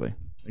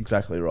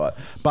 Exactly right.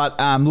 But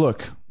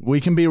look,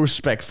 we can be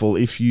respectful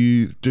if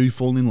you do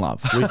fall in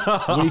love.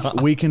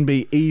 We can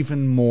be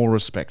even more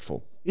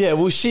respectful. Yeah,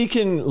 well, she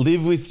can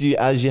live with you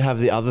as you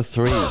have the other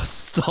 3.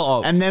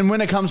 Stop. And then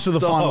when it comes to the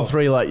final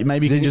 3, like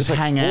maybe you can just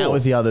hang out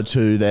with the other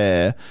 2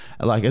 there.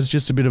 Like it's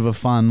just a bit of a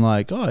fun,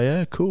 like, oh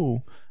yeah,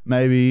 cool.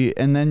 Maybe,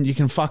 and then you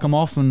can fuck them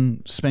off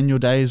and spend your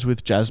days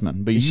with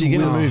Jasmine. But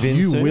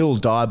you will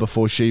die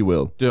before she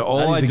will. Dude,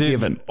 all I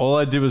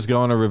did was go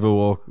on a river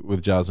walk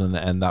with Jasmine,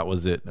 and that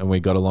was it. And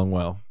we got along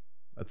well.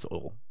 That's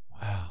all.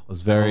 Wow, it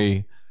was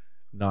very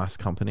nice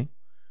company.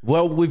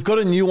 Well, we've got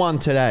a new one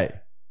today.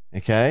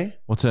 Okay,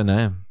 what's her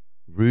name?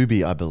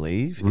 Ruby, I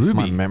believe. Ruby. If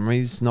my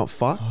memory's not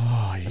fucked.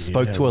 I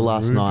spoke to her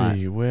last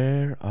night.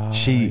 Where are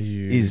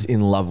she is in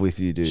love with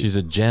you, dude. She's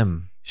a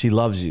gem. She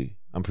loves you.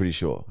 I'm pretty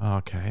sure.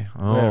 Okay.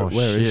 Where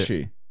is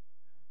she?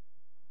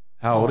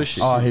 How old is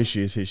she? Oh, here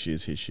she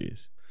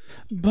is.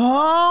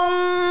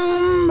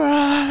 Bomb.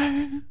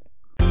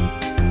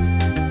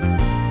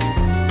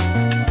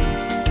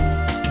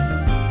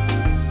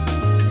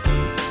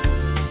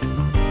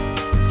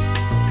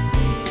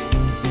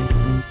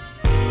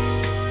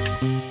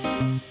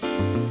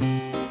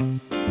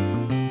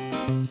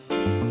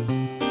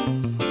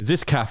 Is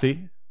this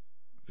Kathy?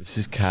 This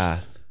is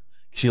Kath.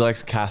 She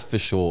likes Kath for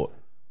short.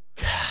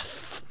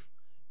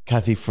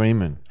 Kathy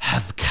Freeman.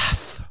 Have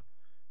Kath.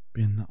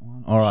 Been that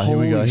one. All right, here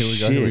we go.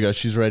 She's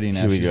ready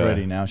now.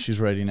 She's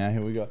ready now.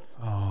 Here we go.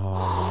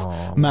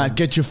 Oh, Matt,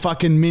 get your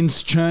fucking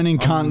mince churning,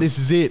 cunt. This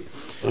is it.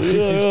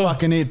 This is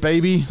fucking it,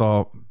 baby.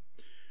 Stop.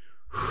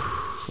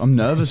 I'm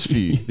nervous for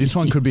you. This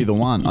one could be the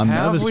one. I'm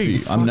nervous for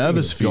you. I'm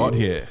nervous for you.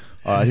 Here.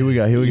 All right, here we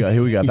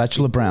go.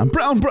 Bachelor Brown.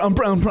 Brown.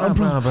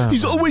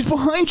 He's always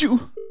behind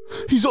you.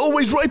 He's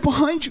always right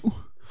behind you.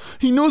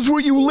 He knows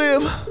where you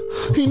live.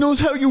 He knows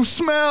how you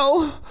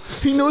smell.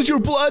 He knows your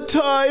blood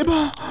type.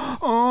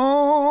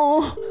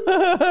 Oh.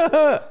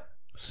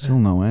 Still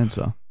no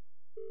answer.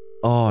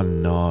 Oh,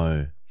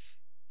 no.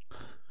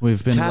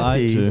 We've been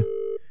lied to.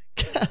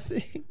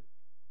 Kathy.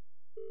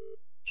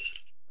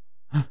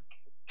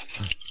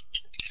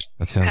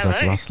 That sounds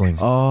like rustling.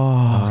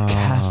 Oh,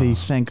 Kathy,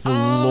 thank the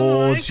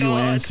Lord you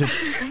answered.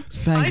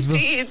 I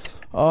did.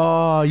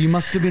 Oh, you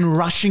must have been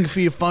rushing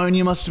for your phone.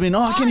 You must have been,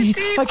 I can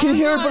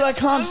hear it, but I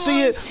can't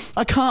see it.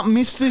 I can't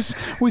miss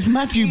this with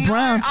Matthew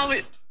Brown.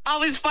 I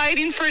was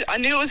waiting for it. I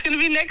knew it was going to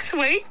be next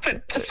week,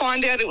 but to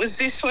find out it was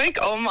this week,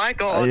 oh my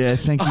God. Yeah,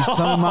 thank you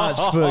so much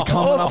for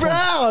coming up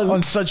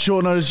on such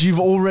short notice. You've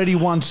already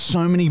won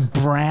so many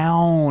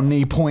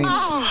brownie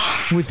points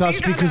with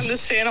us because... You don't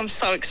understand. I'm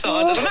so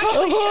excited. I'm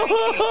actually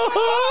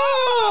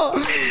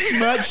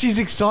Matt, she's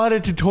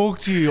excited to talk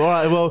to you. All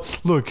right, well,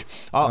 look,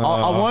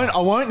 I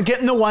won't get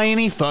in the way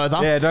any further.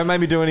 Yeah, don't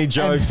make me do any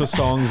jokes or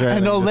songs or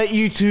anything. And I'll let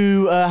you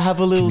two have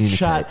a little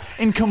chat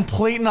in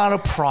complete and utter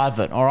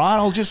private, all right?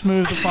 I'll just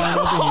move the phone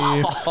over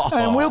here.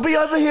 And we'll be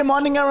over here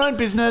minding our own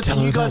business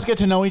and you guys get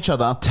to know each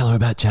other. Tell her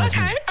about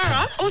Jasmine. Okay, all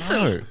right, awesome.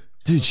 No.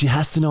 Dude, she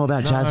has to know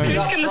about Jasmine.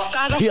 Who's going to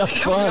start off the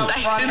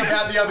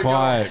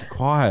conversation?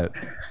 Quiet.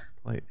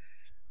 Like,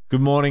 good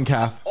morning,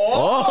 Kath. Mr.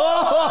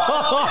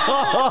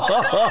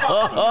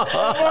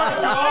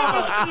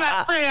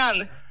 Matt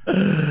Brown.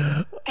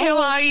 How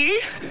are you?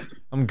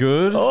 I'm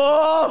good.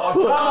 That's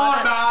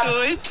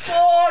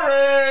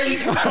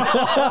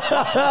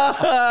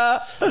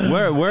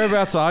good.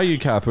 Whereabouts are you,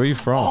 Kath? Where are you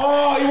from?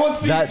 Oh, he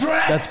wants the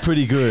That's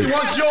pretty good. He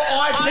wants your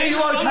IP I'm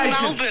from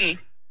location. Melbourne,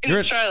 in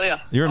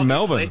Australia. You're in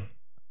obviously. Melbourne.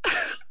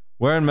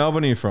 Where in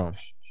Melbourne are you from?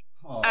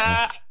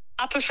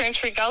 Upper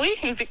Frenchbury Gully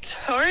in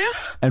Victoria.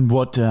 And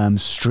what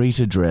street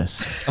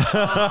address?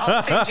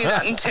 I'll send you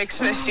that in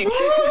text message.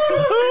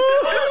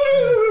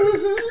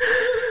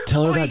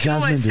 Tell her Or you about can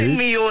Jasmine, always send dude.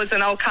 me yours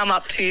and I'll come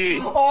up to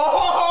you.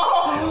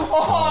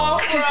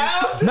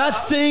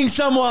 Matt's seeing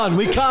someone.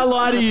 We can't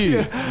lie to you.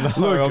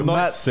 Look, I'm not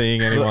Matt-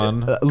 seeing anyone.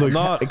 Look, I'm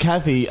not.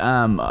 Kathy,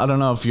 I don't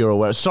know if you're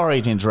aware.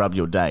 Sorry to interrupt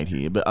your date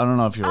here, but I don't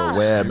know if you're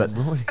aware. But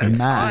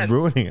Matt,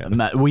 ruining it.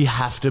 Matt, we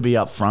have to be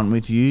upfront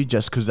with you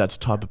just because that's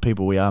the type of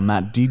people we are.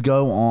 Matt did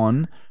go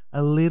on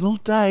a little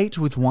date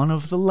with one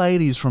of the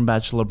ladies from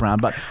Bachelor Brown,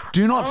 but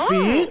do not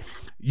fear.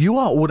 You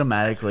are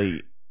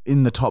automatically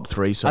in the top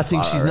 3. So I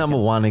think far, she's reckon. number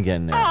 1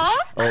 again now.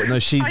 Oh, no,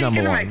 she's Are you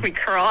number going to 1. make me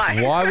cry?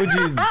 Why would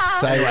you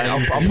say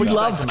that? We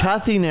love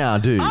Kathy now,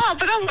 dude. Oh,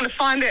 but I want to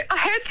find out.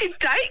 How'd your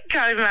date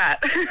go,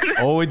 Matt?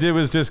 All we did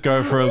was just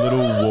go for a little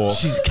walk.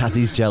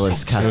 Kathy's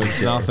jealous. Kathy's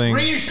There's nothing.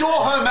 Reassure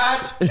her,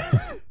 Matt.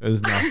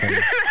 There's nothing.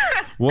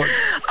 What?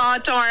 Oh,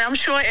 don't worry. I'm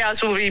sure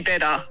ours will be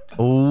better.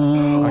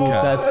 Oh, Okay.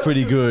 that's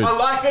pretty good.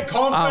 like the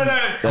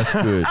confidence. That's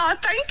good. Oh,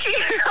 thank you.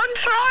 I'm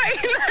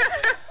trying.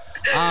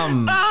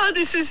 Oh,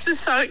 this is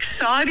just so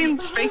exciting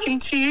speaking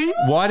to you.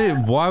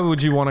 Why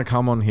would you want to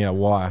come on here?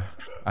 Why?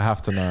 I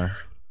have to know.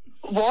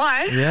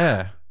 Why?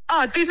 Yeah.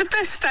 Oh, it'd be the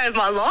best day of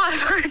my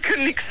life. I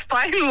couldn't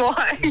explain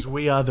why.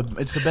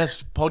 It's the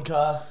best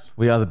podcast.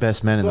 We are the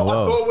best men in the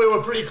world. we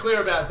were pretty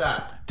clear about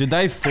that. Did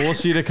they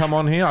force you to come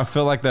on here? I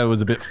feel like that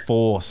was a bit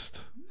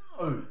forced.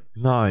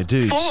 No,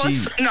 dude.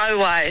 Force? No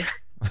way.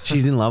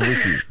 She's in love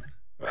with you.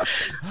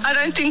 I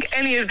don't think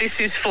any of this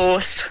is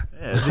forced.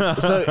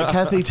 So,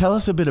 Kathy, tell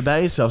us a bit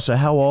about yourself. So,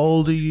 how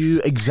old are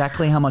you?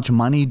 Exactly how much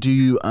money do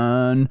you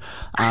earn?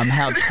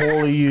 How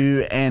tall are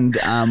you? And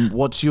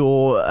what's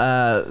your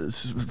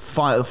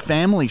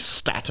family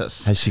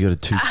status? Has she got a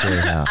 2-story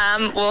house?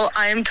 Well,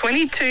 I am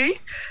 22.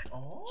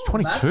 It's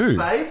 22.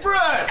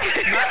 Favorite.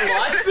 Matt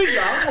likes the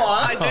young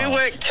one. I do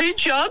work 2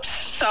 jobs,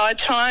 so I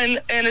try and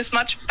earn as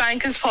much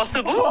bank as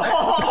possible.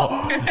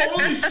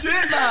 Holy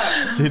shit,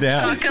 man. Sit So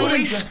down. I can at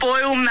least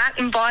spoil Matt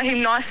and buy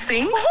him nice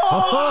things.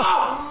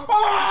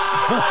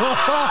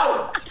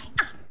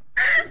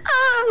 Oh, I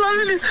love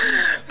it.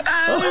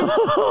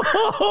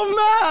 Oh,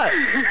 Matt.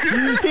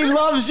 He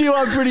loves you,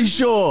 I'm pretty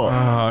sure.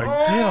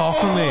 Get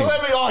off of me.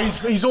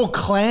 He's all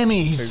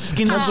clammy. His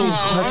skin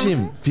Touch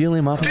him. Feel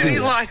him up a Did he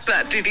bit. like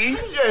that, did he?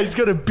 Yeah, he's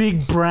got a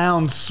big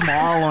brown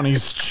smile on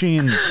his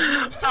chin.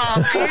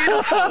 Oh,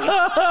 beautiful.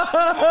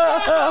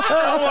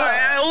 Don't worry,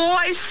 I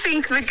always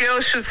think the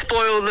girls should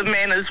spoil the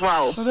men as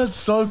well. Oh, that's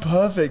so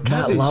perfect.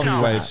 Matt loves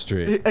Two-way that.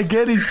 street.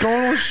 Again, he's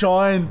gone all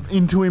shy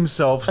into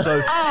himself.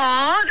 So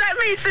Oh, that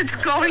means it's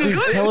going Dude,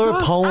 good. tell her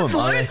a poem, I've I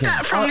learned reckon.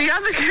 that from the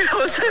other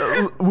girls.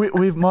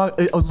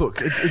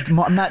 look,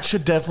 Matt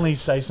should definitely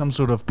say some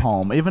sort of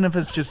poem, even if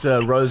it's just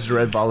a rose,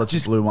 red, violet,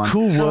 blue one.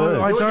 Cool words.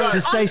 I don't-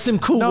 Just say some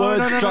cool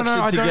words structured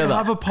I together. don't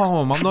have a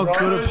poem. I'm not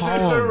good at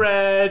poems.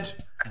 red,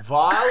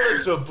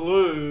 violets are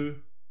blue.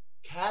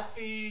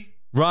 Kathy.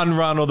 Run,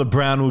 or the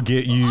brown will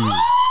get you.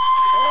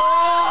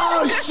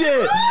 Oh,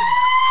 shit.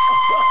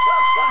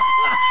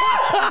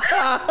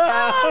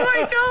 Oh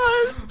my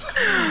god.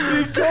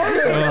 You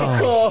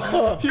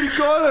got it. You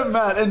got it,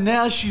 Matt. And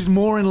now she's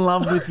more in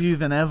love with you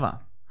than ever.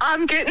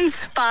 I'm getting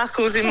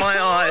sparkles in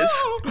my eyes.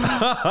 Oh,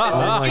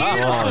 my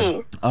God.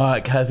 Beautiful. All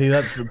right, Kathy,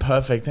 that's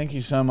perfect. Thank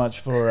you so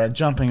much for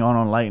jumping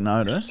on late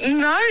notice.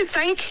 No,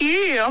 thank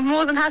you. I'm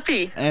more than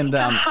happy. And, to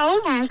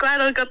help. I'm glad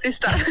I got this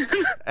done.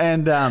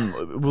 And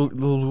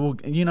we'll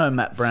you know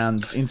Matt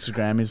Brown's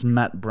Instagram is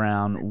Matt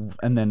Brown,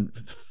 and then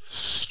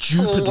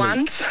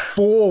stupidly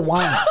 4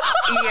 1.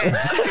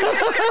 Yes.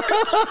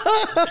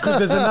 Because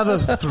there's another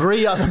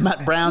 3 other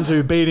Matt Browns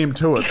who beat him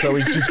to it, so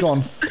he's just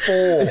gone 4.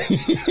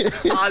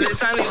 Oh,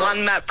 there's only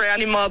one Matt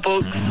Brown in my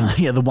books.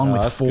 Yeah, the one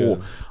with that's 4.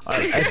 good.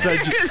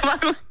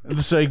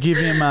 So give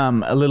him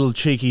a little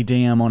cheeky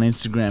DM on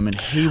Instagram, and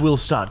he will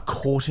start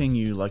courting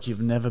you like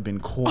you've never been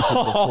courted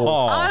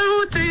before. I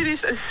will do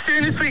this as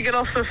soon as we get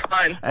off the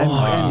phone.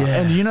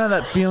 And you know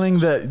that feeling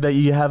that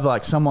you have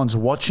like someone's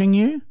watching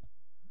you?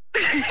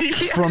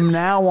 From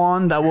now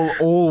on, that will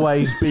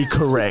always be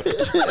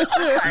correct. Goodbye,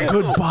 It's all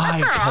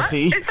right.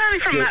 Kathy. It's only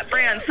from Matt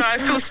Brown, so I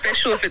feel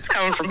special if it's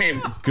coming from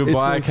him.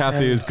 Goodbye,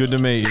 Kathy. It's good to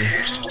meet you.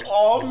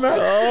 Oh, man.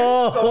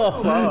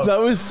 Oh, that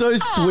was so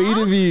sweet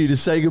of you to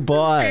say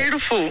goodbye.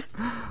 Beautiful.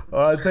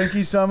 All right, thank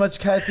you so much,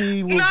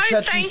 Kathy. We'll No,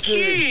 chat to you thank soon.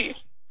 you.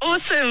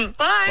 Awesome.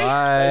 Bye.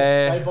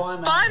 Say Bye. bye,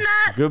 Matt. Bye,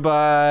 Matt.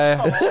 Goodbye.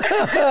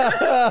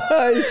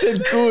 He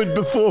said good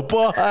before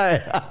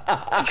bye.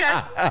 Okay.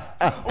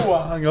 Oh,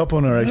 I hung up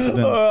on her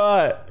accident. All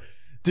right.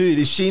 Dude,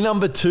 is she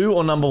number 2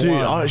 or number 1?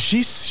 Dude,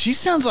 she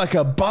sounds like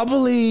a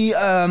bubbly,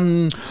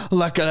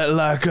 like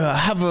a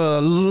have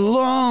a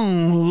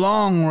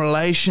long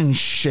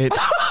relationship.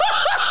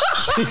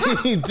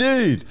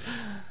 Dude.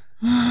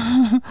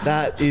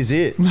 That is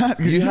it.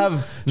 You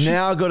have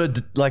now got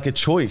a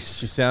choice.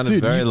 She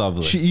sounded very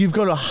lovely. You've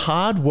got a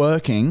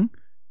hard-working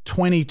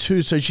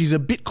 22, so she's a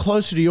bit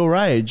closer to your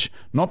age,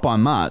 not by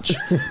much,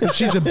 but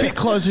she's a bit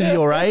closer to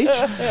your age,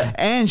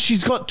 and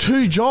she's got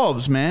 2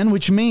 jobs, man,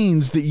 which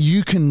means that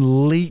you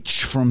can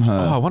leech from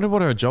her. Oh, I wonder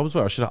what her jobs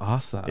were. I should have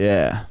asked that.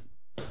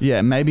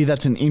 Yeah, maybe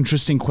that's an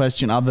interesting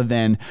question other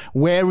than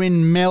where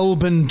in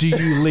Melbourne do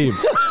you live?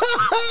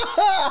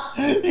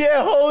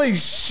 Yeah, holy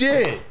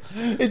shit.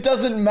 It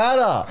doesn't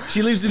matter.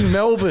 She lives in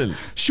Melbourne.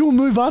 She'll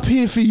move up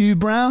here for you,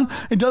 Brown.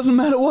 It doesn't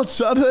matter what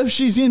suburb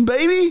she's in,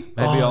 baby.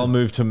 Maybe I'll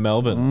move to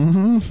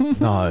Melbourne.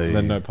 No.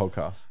 Then no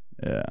podcast.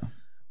 Yeah.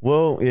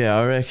 Well, yeah,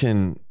 I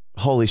reckon,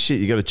 holy shit,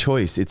 you got a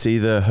choice. It's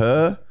either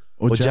her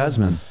or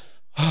Jasmine.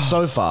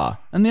 So far.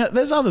 And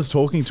there's others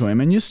talking to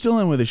him, and you're still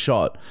in with a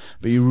shot,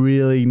 but you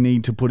really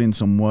need to put in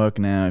some work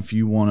now if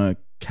you want to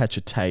catch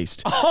a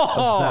taste of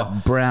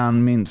that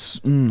brown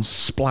mince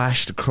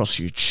splashed across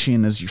your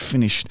chin as you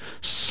finished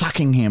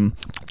sucking him.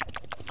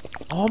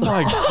 Oh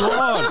my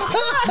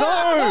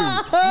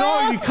God.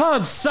 No, you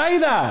can't say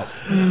that.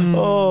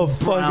 Oh,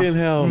 fucking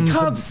hell. You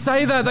can't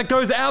say that. That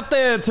goes out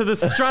there to the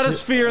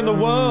stratosphere in the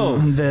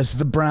world. There's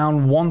the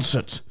Brown wants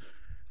it.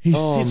 He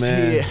sits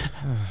here.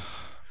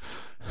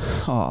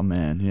 Oh,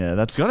 man. Yeah,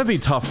 that's It's going to be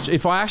tough.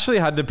 If I actually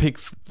had to pick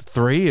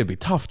 3, it'd be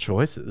tough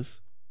choices.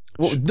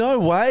 Well, no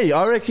way.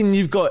 I reckon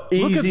you've got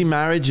easy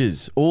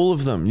marriages. All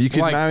of them. You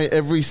could marry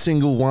every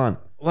single one.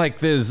 Like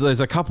there's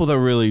a couple that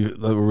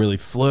were really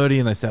flirty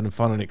and they sounded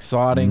fun and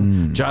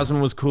exciting.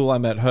 Jasmine was cool. I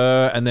met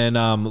her, and then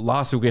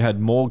last week we had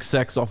morgue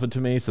sex offered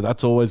to me, so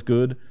that's always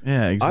good.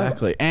 Yeah,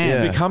 exactly.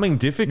 And it's becoming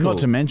difficult. Not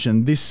to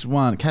mention this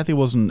one, Kathy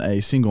wasn't a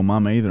single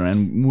mum either,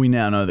 and we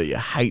now know that you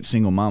hate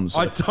single mums.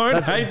 So I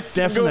don't hate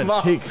single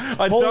mums.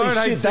 I Holy don't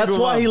hate shit, single that's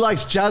why mums. he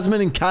likes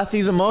Jasmine and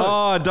Kathy the most. Oh,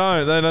 I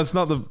don't. Then that's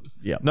not the.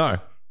 Yeah. No.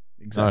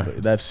 Exactly.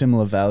 They have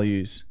similar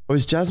values. Or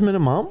is Jasmine a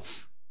mum?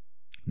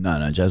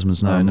 No,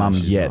 Jasmine's not a mum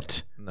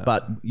yet. No.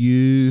 But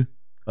you,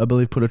 I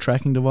believe, put a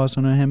tracking device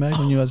on her handbag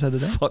when you guys had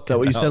it. Is that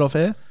what you said off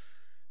air?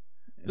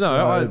 No,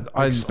 so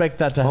I expect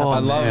that to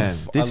happen.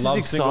 This is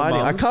exciting.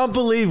 I can't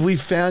believe we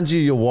found you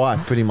your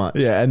wife, pretty much.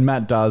 Yeah, and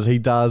Matt does. He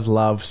does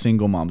love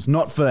single mums.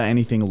 Not for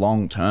anything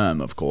long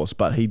term, of course,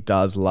 but he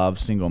does love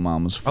single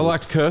mums. I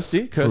liked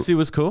Kirsty. Kirsty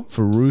was cool.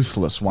 For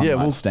ruthless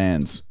one-night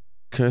stands.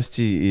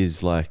 Kirsty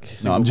is like...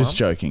 No, I'm just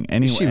joking.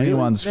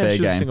 Anyone's fair she's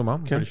game. A single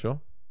mum, I'm pretty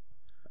sure.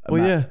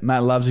 Well,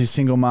 Matt loves his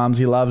single mums.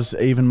 He loves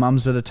even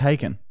mums that are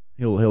taken.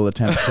 He'll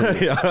attempt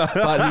to.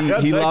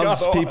 But he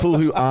loves people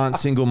who aren't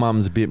single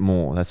mums a bit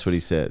more. That's what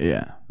he said.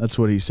 Yeah, that's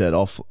what he said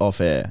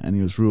off air. And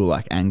he was real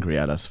angry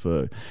at us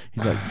for...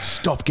 He's like,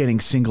 stop getting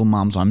single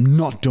mums. I'm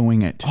not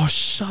doing it. Oh,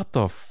 shut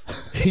the...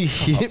 He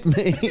hit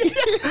me.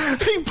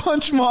 He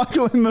punched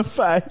Michael in the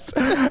face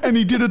and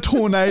he did a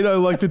tornado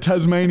like the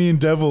Tasmanian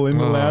devil in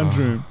the lounge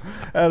room.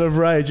 Out of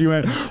rage, he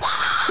went in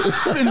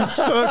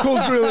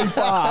circles really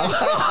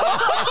fast.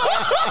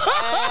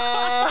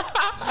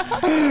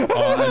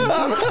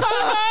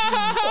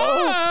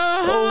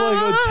 Oh my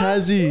God,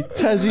 Tassie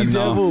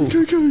devil.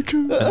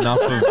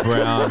 Enough of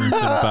Brown's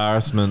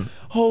embarrassment.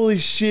 Holy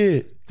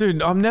shit.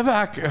 Dude, I'm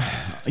never...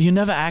 You're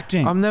never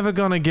acting. I'm never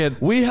going to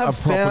get We have a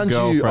proper found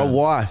girlfriend. you a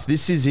wife.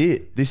 This is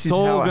it. This is It's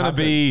all how it going to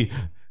be...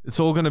 It's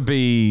all going to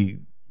be...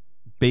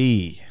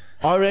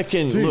 I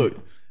reckon, look,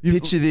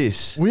 picture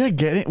this. We are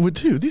getting...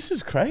 Dude, this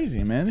is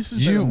crazy, man. This is...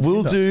 You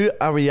will do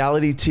a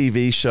reality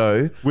TV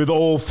show. With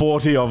all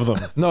 40 of them.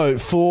 No,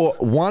 for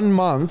 1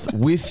 month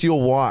with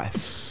your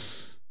wife.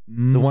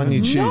 The one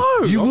you choose.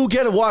 No. You will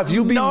get a wife.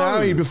 You'll be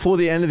married before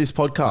the end of this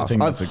podcast. I think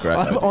that's a great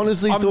I've idea.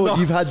 honestly thought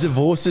you've had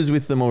divorces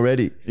with them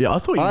already. Yeah, I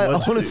thought you were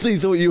too. honestly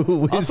thought you were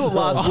with I thought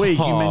last week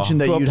you mentioned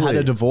that you'd had Probably.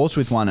 a divorce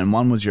with one and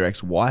one was your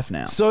ex-wife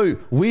now. So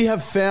we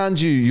have found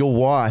you your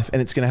wife,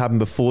 and it's going to happen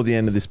before the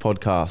end of this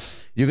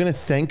podcast. You're going to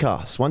thank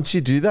us. Once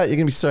you do that, you're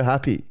going to be so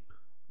happy.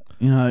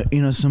 You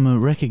know,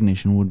 some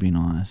recognition would be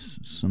nice.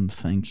 Some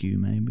thank you,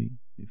 maybe.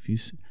 If you...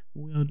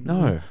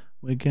 No.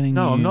 We're getting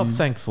No, you... I'm not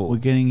thankful. We're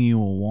getting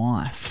you a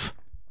wife.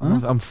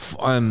 I'm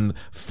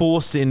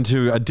forced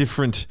into a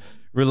different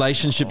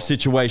relationship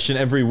situation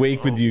every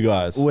week with you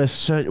guys. We're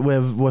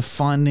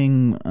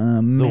finding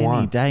many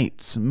one.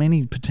 dates,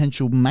 many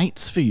potential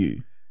mates for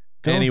you.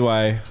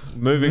 Anyway,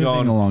 moving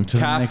on. along to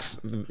the Kath, next-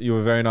 you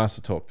were very nice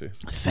to talk to.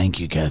 Thank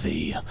you,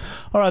 Kathy.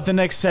 All right, the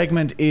next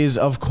segment is,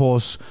 of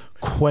course,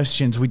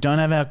 questions. We don't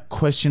have our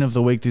question of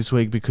the week this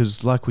week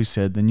because, like we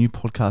said, the new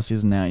podcast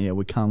isn't out yet.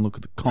 We can't look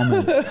at the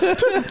comments.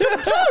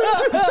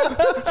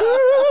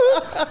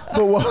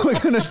 But what we're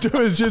going to do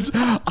is just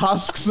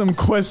ask some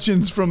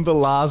questions from the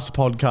last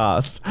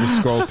podcast. We'll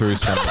scroll through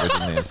some that we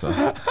didn't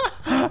answer.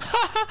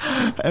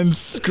 and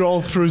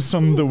scroll through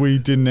some that we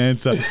didn't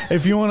answer.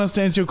 If you want us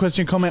to answer your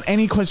question, comment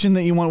any question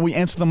that you want. We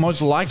answer the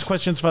most liked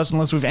questions first,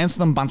 unless we've answered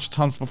them a bunch of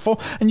times before.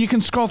 And you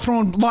can scroll through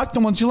and like the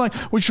ones you like.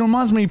 Which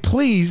reminds me,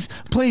 please,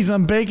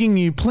 I'm begging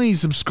you, please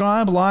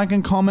subscribe, like,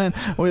 and comment.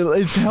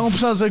 It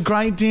helps us a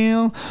great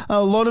deal.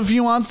 A lot of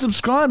you aren't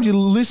subscribed. You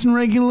listen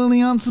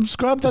regularly, aren't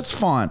subscribed. That's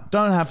fine.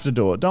 Don't have to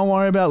do it. Don't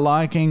worry about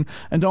liking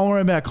and don't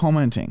worry about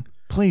commenting.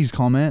 Please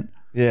comment.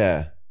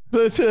 Yeah.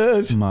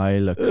 My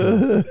look.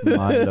 The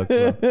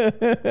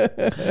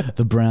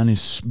Brown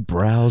is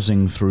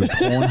browsing through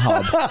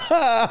Pornhub.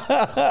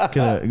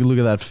 Look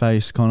at that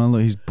face, Connor.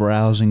 Look, he's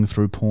browsing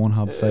through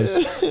Pornhub face.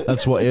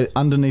 That's what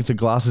underneath the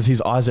glasses,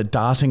 his eyes are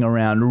darting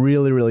around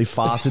really, really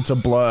fast. It's a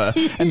blur,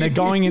 and they're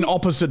going in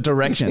opposite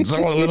directions,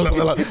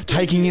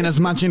 taking in as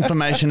much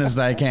information as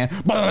they can.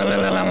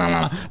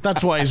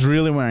 That's why he's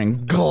really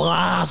wearing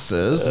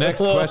glasses.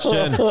 Next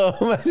question.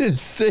 Imagine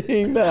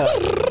seeing that.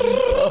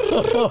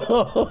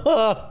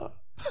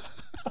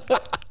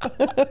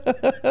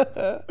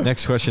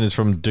 Next question is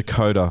from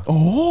Dakota.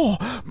 Oh,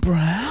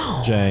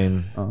 Brown.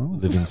 Jane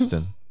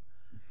Livingston.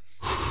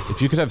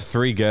 If you could have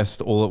 3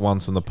 guests all at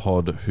once on the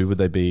pod, who would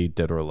they be,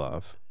 dead or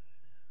alive?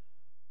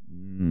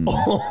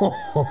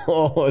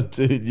 Oh,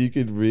 dude, you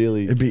could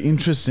really... It'd be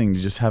interesting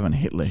to just have a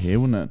Hitler here,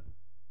 wouldn't it?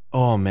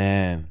 Oh,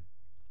 man.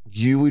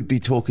 You would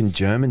be talking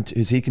German,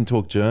 because he can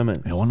talk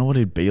German. I wonder what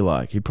he'd be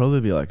like. He'd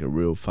probably be like a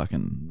real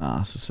fucking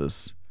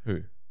narcissist.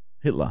 Who?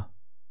 Hitler.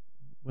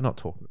 We're not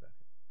talking about him.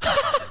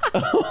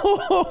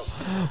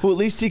 Well, at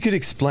least he could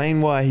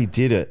explain why he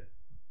did it.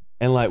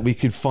 And like we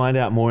could find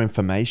out more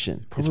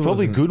information. It's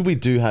probably good we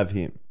do have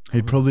him.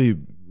 He'd probably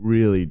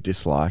really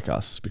dislike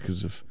us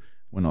because of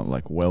we're not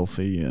like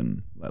wealthy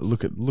and like,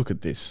 look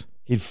at this.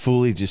 He'd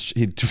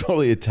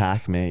probably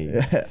attack me.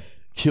 Yeah.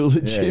 Kill the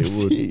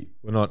gypsy.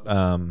 We're not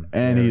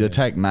and he'd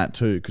attack Matt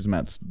too because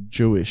Matt's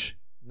Jewish.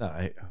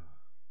 No.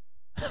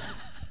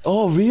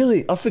 Oh,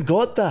 really? I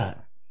forgot that.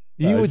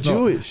 You were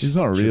Jewish. He's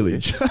not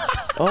really.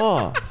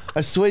 Oh,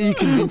 I swear you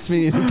convinced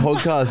me in a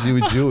podcast you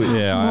were Jewish.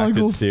 Yeah, I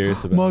acted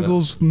serious about it.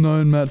 Michael's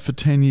known Matt for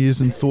 10 years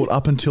and thought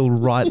up until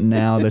right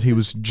now that he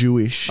was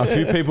Jewish. A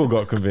few people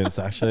got convinced,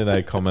 actually.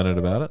 They commented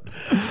about it.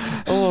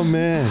 Oh,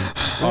 man.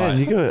 Man,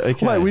 you got it.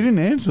 Okay. Wait, we didn't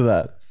answer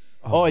that.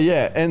 Oh,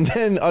 yeah. And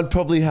then I'd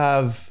probably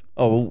have...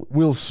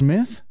 Will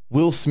Smith?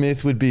 Will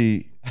Smith would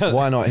be...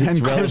 Why not? It's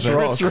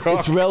relevant.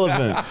 It's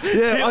relevant.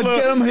 Yeah, I'd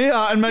get him here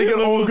and make it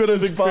all good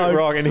as fuck.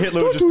 Wrong, and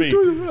Hitler would just be,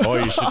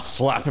 oh, you should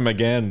slap him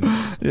again.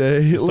 Yeah,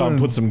 This Hitler. time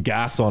put some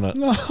gas on it.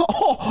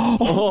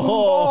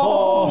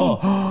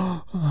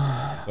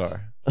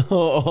 Sorry.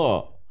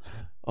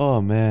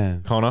 Oh,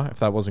 man. Connor, if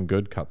that wasn't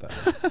good, cut that.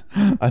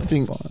 I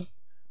think...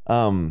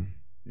 Here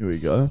we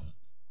go.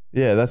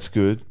 Yeah, that's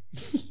good.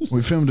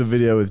 We filmed a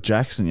video with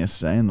Jackson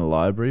yesterday in the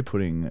library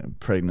putting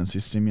pregnancy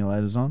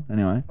stimulators on.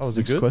 Anyway, was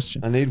it next good?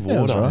 question. I need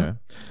Yeah, water.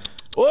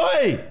 that's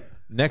right. Oi!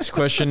 Next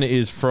question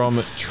is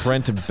from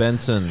Trent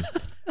Benson.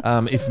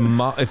 If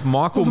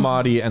Michael,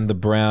 Marty, and the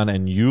Brown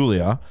and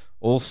Yulia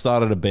all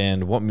started a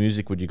band, what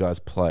music would you guys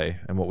play,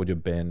 and what would your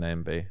band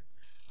name be?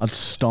 I'd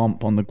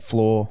stomp on the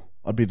floor.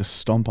 I'd be the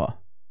stomper.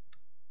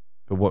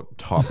 But what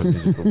type of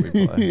music would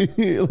we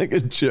play? Like a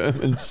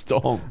German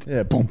stomp.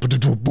 Yeah. Boom,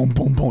 ba-da-dum, boom,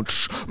 boom, boom,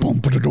 shh. Boom,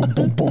 ba-da-dum,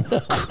 boom, boom.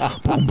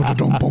 Boom,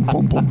 ba-da-dum, boom,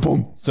 boom, boom,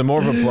 boom. So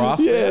more of a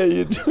brass Yeah, band?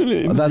 you're doing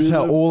it. In That's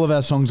how rhythm. all of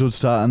our songs would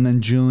start, and then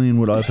Julian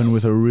would open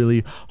with a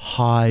really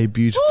high,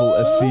 beautiful,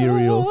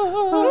 ethereal.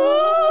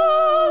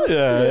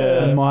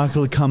 Yeah. And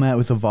Michael would come out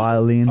with a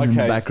violin in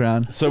the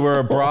background. So we're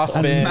a brass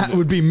And band. Matt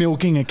would be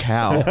milking a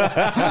cow.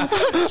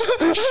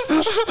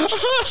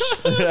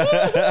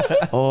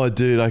 Oh,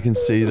 dude, I can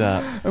see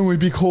that. And we'd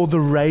be called the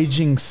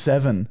Raging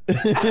Seven.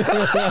 It's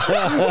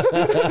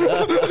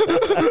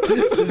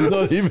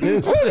not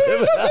even.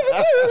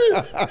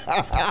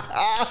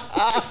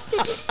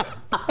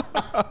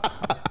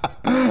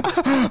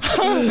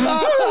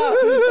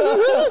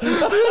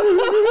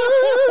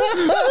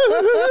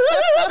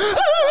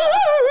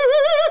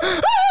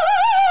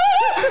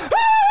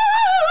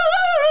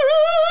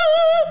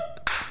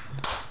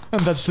 And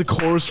that's the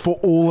chorus for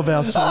all of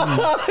our songs.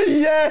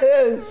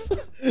 Yes!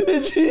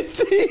 Did you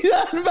see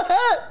that,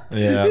 Matt?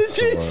 Yeah, Did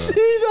you see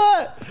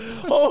that?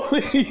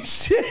 Holy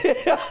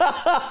shit!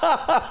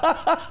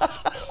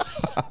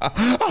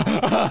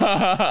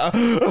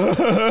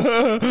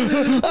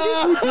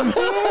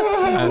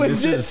 And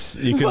this is,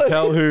 you can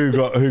tell who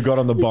got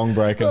on the bong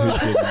break and who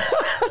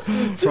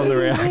didn't from the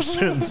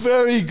reactions.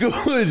 Very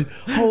good.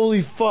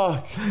 Holy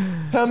fuck.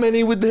 How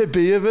many would there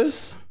be of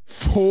us?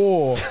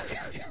 4.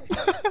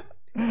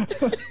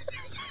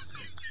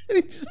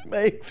 You just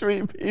make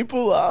 3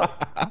 people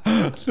up.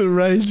 The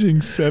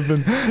Raging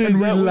Seven.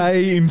 And we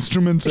lay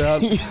instruments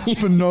out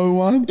for no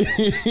one.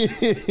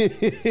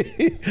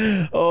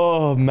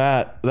 Oh,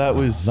 Matt, that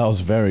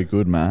was very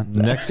good, man.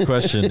 Next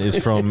question is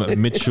from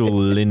Mitchell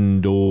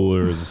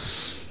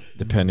Lindors,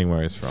 depending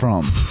where he's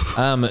from.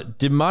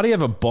 Did Marty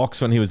have a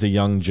box when he was a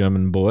young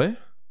German boy?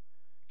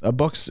 A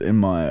box in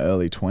my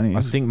early 20s.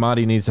 I think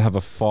Marty needs to have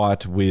a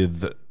fight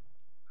with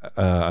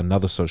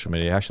another social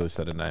media. I actually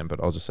said a name, but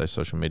I'll just say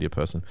social media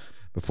person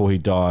before he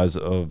dies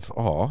of.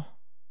 Oh,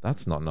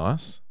 that's not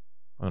nice.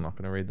 I'm not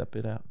going to read that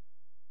bit out.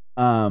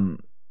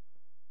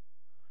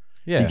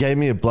 Yeah. He gave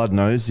me a blood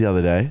nose the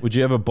other day. Would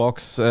you ever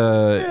box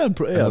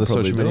another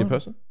social media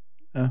person?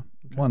 Yeah,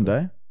 one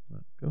day.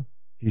 Cool.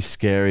 He's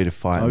scary to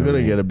fight. I've got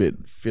to get a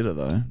bit fitter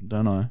though,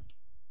 don't I?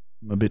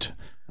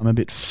 I'm a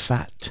bit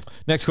fat.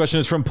 Next question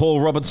is from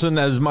Paul Robertson.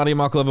 Has Marty and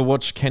Michael ever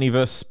watched Kenny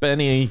vs.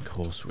 Spenny? Of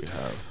course we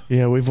have.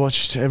 Yeah, we've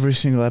watched every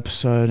single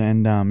episode,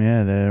 and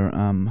they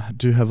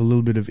do have a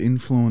little bit of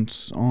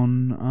influence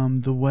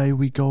on the way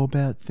we go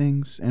about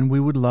things. And we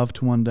would love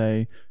to one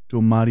day do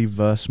a Marty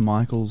vs.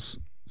 Michael's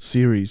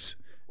series,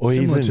 or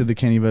similar to the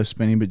Kenny vs.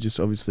 Spenny, but just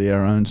obviously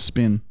our own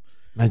spin.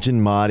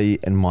 Imagine Marty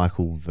and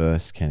Michael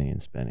versus Kenny and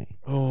Spenny.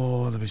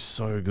 Oh, that'd be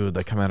so good.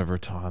 They come out of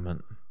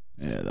retirement.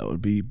 Yeah, that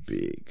would be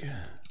big.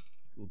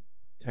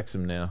 Text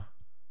him now.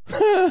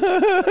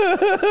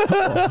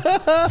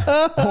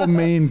 Or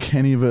me and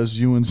Kenny versus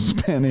you and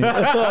Spenny.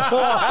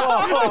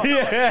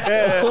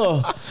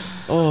 Yeah.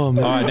 Oh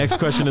man. All right, next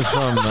question is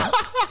from.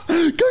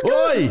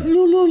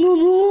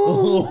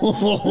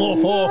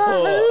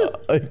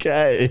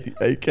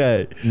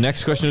 Okay.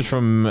 Next question is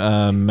from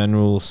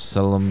Manuel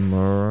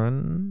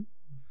Salamoran,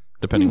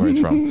 depending where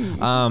he's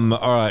from.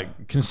 All right,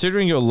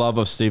 considering your love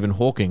of Stephen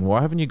Hawking,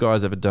 why haven't you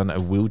guys ever done a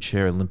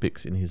wheelchair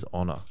Olympics in his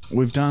honor?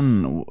 We've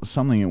done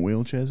something in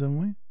wheelchairs,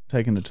 haven't we?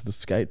 Taken it to the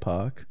skate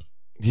park.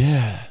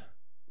 Yeah.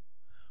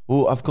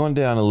 Well, I've gone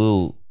down a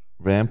little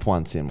ramp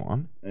once in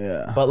one.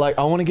 Yeah. But like,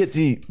 I want to get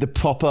the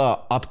proper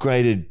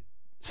upgraded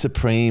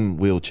Supreme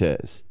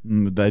wheelchairs.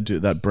 They do.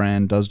 That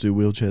brand does do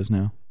wheelchairs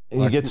now.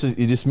 And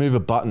you just move a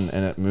button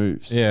and it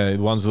moves. Yeah,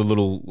 the ones with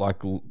little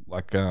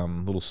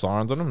little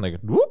sirens on them. They go.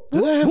 Whoop,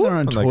 Do they have their own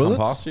and they come toilets?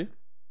 past you.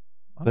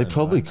 They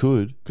probably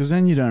could. Because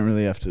then you don't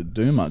really have to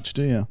do much,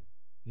 do you?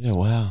 Yeah,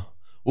 wow.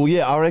 Well,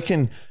 yeah, I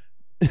reckon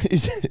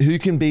who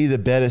can be the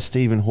better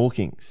Stephen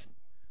Hawking's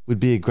would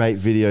be a great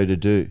video to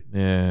do.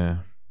 Yeah.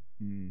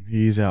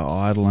 He's our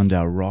idol and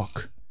our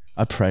rock.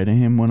 I pray to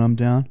him when I'm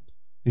down.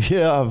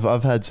 Yeah,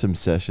 I've had some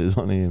sessions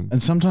on him.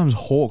 And sometimes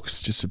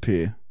hawks just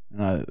appear.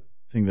 And I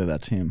think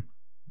that's him.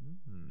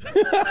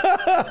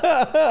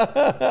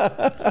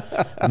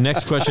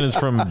 Next question is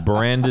from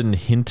Brandon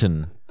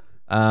Hinton.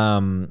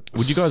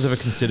 Would you guys ever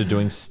consider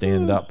doing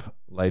stand-up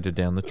later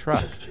down the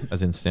track,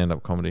 as in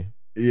stand-up comedy?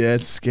 Yeah,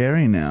 it's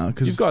scary now. You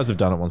Cause, guys have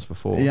done it once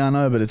before. yeah, I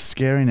know, but it's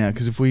scary now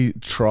because if we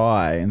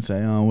try and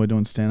say, oh, we're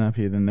doing stand-up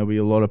here, then there'll be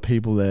a lot of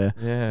people there,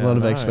 Yeah, a lot I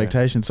of know.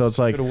 expectations. So it's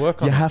like Gotta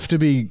work on you it. have to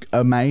be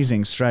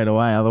amazing straight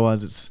away.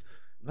 Otherwise, it's...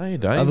 No, you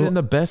don't. Even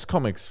the best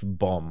comics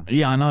bomb.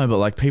 Yeah, I know, but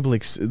like people,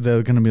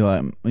 they're going to be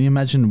like, you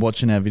imagine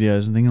watching our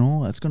videos and thinking,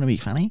 oh, that's going to be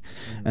funny.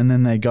 And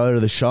then they go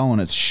to the show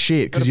and it's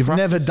shit because you've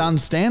never done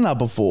stand up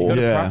before.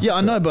 Yeah. Yeah,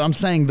 I know, but I'm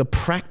saying the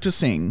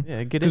practicing.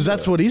 Yeah, get because into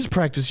that's it. what is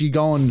practice. You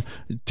go and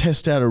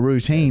test out a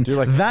routine. do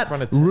like in that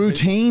front of 10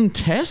 routine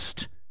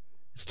test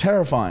is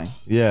terrifying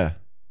Yeah.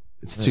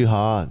 It's too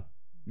hard.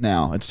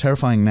 now. It's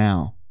terrifying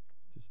now.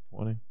 It's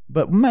disappointing.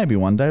 But maybe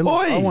one day. Look,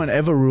 Oi! I won't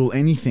ever rule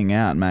anything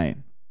out, mate.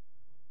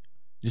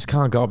 You just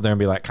can't go up there and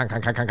be like, That's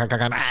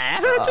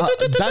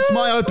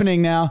my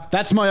opening now.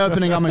 That's my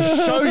opening. I'm going to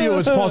show you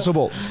it's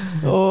possible.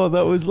 Oh,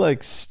 that was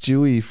like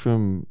Stewie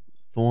from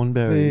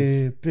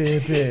Thornberries.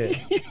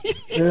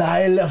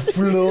 Lila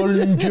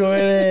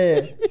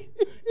Florentine.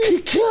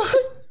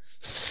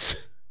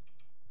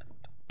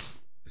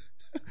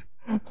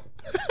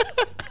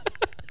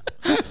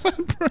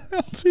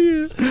 Brown's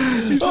here.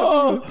 He's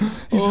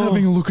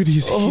having a look at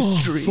his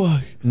history.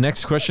 Fuck.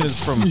 Next question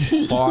is from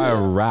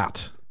Fire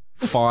Rat.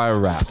 Fire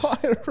Rat.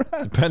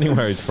 Depending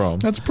where he's from.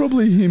 That's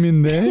probably him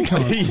in there.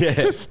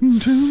 Yeah.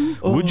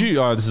 Would you,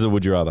 this is a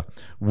would you rather.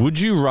 Would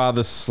you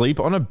rather sleep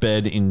on a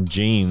bed in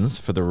jeans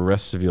for the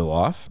rest of your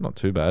life? Not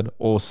too bad.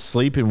 Or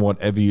sleep in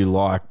whatever you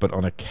like, but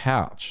on a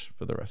couch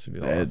for the rest of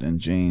your life? Bed and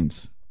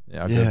jeans.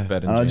 Yeah, I'd go to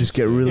bed and And I jeans. just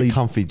get really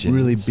comfy jeans.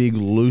 really big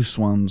loose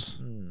ones.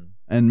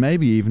 And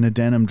maybe even a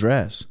denim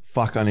dress.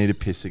 Fuck, I need to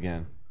piss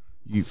again.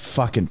 You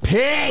fucking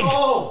pig!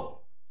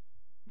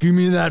 Give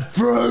me that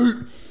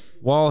fruit!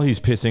 While he's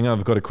pissing,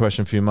 I've got a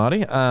question for you,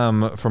 Marty.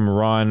 From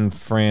Ryan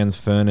Franz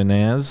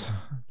Fernandez,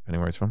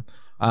 depending where he's from.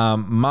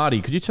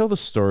 Marty, could you tell the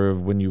story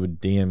of when you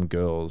would DM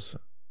girls,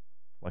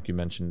 like you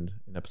mentioned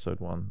in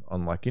episode 1,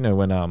 on like, you know,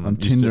 when on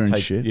Tinder and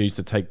shit? You used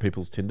to take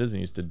people's Tinders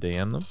and used to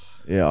DM them.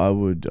 Yeah, I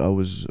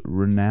was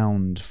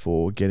renowned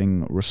for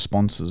getting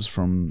responses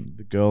from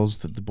the girls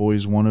that the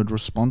boys wanted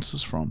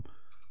responses from.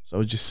 So I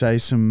would just say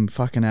some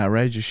fucking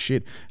outrageous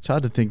shit. It's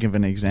hard to think of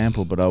an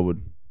example, but I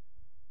would...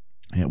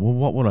 Yeah, well,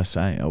 what would I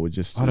say? I would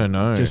just... I don't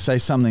know. Just say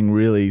something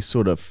really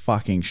sort of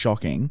fucking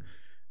shocking,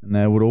 and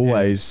they would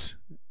always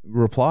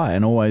reply,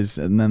 and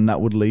then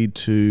that would lead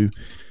to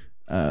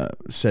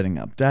setting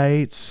up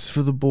dates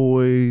for the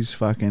boys,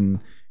 fucking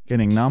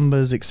getting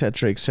numbers,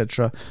 etc.,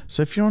 etc.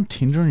 So if you're on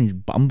Tinder and you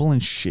bumble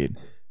and shit,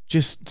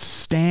 just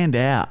stand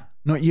out.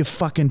 Not your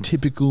fucking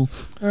typical,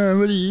 oh,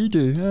 what do you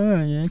do?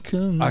 Oh, yeah,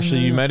 cool. Actually,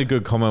 you made a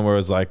good comment where it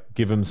was like,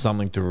 give him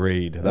something to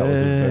read. That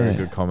was a very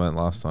good comment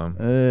last time.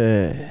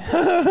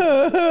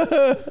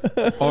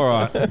 All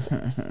right.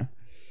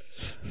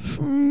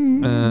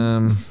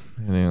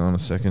 Hang on a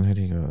second. Here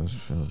he goes.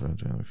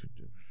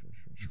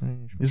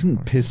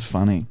 Isn't piss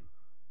funny?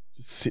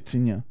 Just sits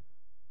in you.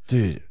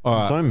 Dude, All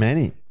right. so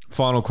many.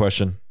 Final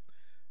question.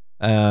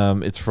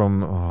 It's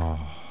from,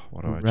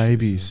 what do I choose?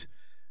 Rabies.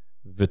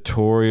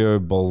 Vittorio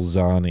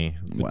Bolzani.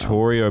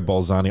 Vittorio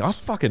Bolzani. I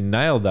fucking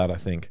nailed that, I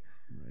think.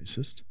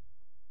 Racist.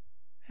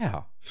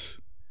 How?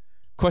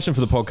 Question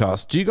for the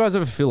podcast. Do you guys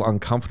ever feel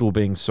uncomfortable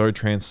being so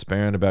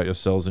transparent about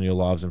yourselves and your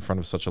lives in front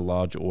of such a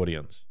large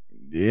audience?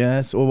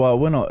 Yes. Well,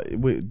 we're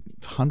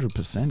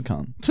 100%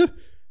 can't.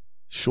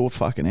 Short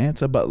fucking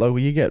answer, but like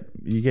you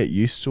get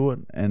used to it,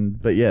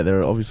 but yeah, there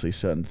are obviously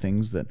certain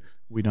things that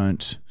we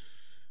don't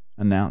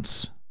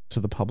announce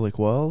to the public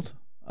world,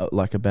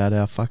 like about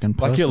our fucking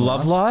like your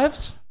love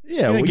lives. lives.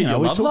 Yeah, you don't get your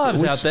love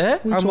lives out there.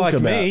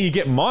 Unlike me, you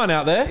get mine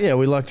out there. Yeah,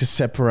 we like to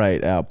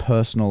separate our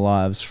personal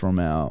lives from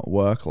our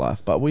work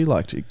life, but we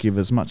like to give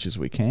as much as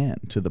we can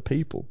to the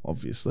people,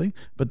 obviously.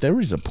 But there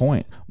is a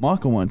point.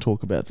 Michael won't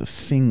talk about the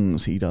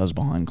things he does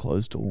behind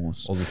closed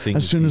doors. Or the things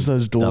as soon as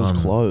those doors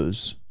done.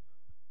 close,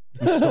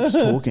 he stops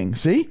talking.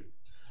 See?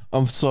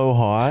 I'm so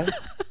high.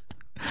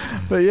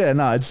 But yeah,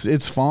 no,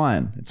 it's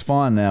fine. It's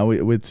fine now.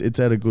 It's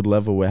at a good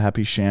level. We're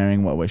happy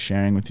sharing what we're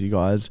sharing with you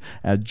guys,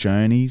 our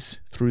journeys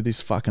through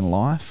this fucking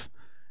life,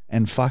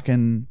 and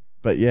fucking.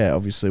 But yeah,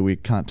 obviously we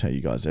can't tell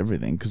you guys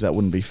everything because that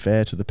wouldn't be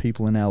fair to the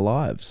people in our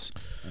lives.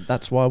 And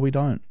that's why we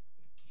don't.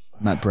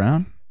 Matt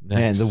Brown.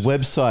 Man, the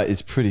website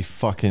is pretty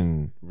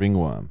fucking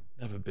ringworm.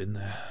 Never been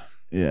there.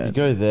 Yeah, You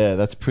go there,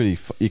 that's pretty.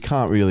 You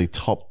can't really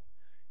top.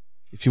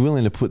 If you're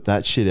willing to put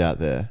that shit out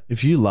there,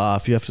 if you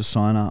laugh, you have to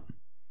sign up.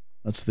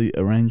 That's the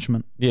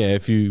arrangement. Yeah,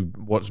 if you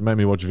make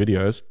me watch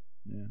videos.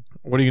 Yeah.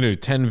 What are you gonna do?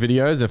 10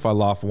 videos? If I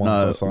laugh once,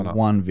 I'll sign up.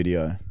 One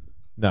video.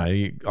 No,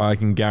 I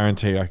can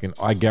guarantee.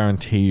 I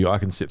guarantee you, I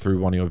can sit through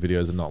one of your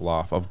videos and not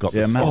laugh. I've got.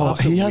 Yeah, the Matt skill. laughs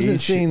at he hasn't weird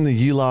seen the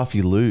You Laugh,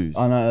 You Lose.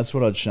 I know, that's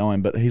what I'd show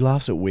him, but he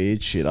laughs at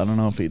weird shit. I don't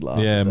know if he'd laugh.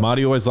 Yeah, at that.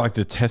 Marty always liked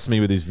to test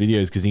me with his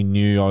videos because he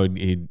knew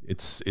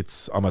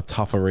I'm a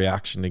tougher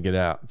reaction to get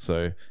out.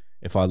 So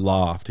if I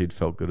laughed, he'd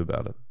felt good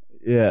about it.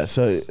 Yeah,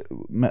 so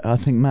I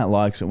think Matt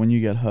likes it when you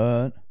get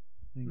hurt.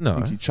 No. I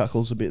think he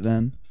chuckles a bit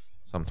then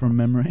Sometimes. from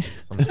memory.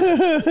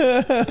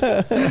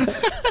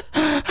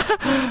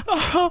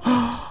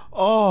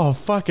 Oh,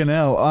 fucking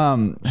hell.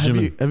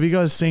 Have you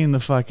guys seen the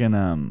fucking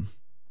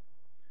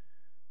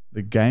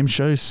the game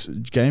show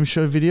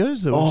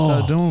videos that we've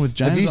started doing with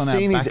James have you on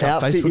seen our his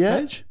backup outfit Facebook yet?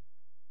 page?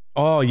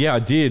 Oh yeah, I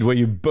did. Where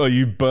you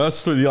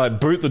burst through, you like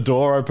boot the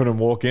door open and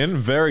walk in.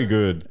 Very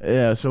good.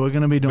 Yeah, so we're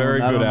going to be doing Very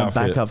that good on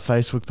outfit. the backup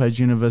Facebook page,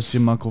 University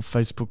of Michael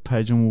Facebook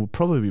page, and we'll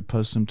probably be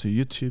posting them to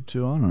YouTube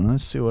too. I don't know.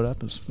 See what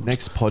happens.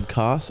 Next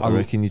podcast, I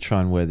reckon you try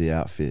and wear the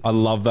outfit. I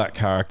love that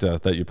character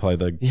that you play.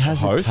 The He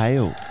has host. a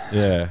tail.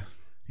 Yeah,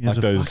 He has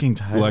like a those fucking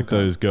tail. like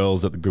those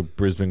girls at the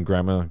Brisbane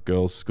Grammar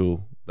Girls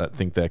School that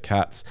think they're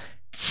cats.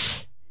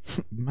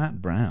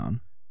 Matt Brown.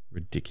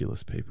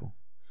 Ridiculous people.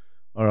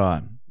 All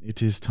right,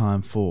 it is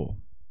time for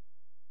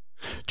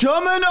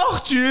German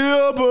och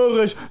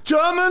gibberish,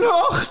 German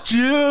och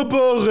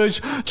gibberish,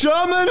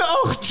 German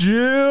och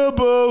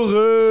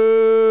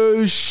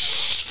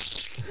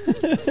gibberish.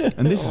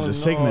 And this is a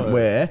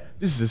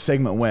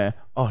segment where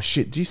oh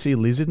shit, do you see a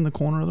lizard in the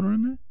corner of the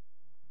room there?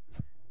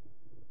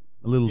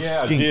 A little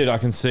skink. I did. I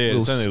can see it.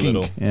 It's only a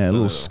little. Yeah, a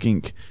little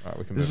skink. All right,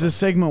 we can This is move a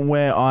segment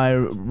where I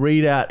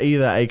read out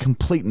either a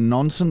complete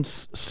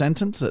nonsense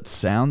sentence that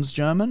sounds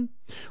German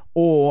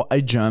or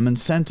a German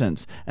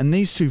sentence. And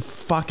these two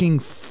fucking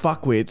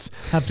fuckwits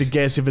have to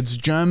guess if it's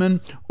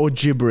German or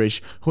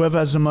gibberish. Whoever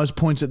has the most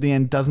points at the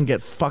end doesn't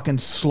get fucking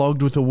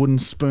slogged with a wooden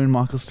spoon.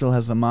 Michael still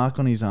has the mark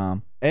on his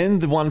arm. And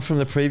the one from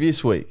the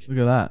previous week. Look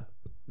at that.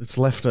 It's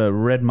left a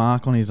red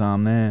mark on his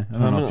arm there. I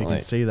don't know if you Permanently.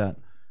 can see that.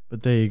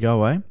 But there you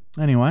go, eh?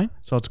 Anyway,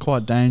 so it's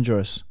quite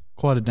dangerous.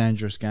 Quite a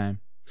dangerous game.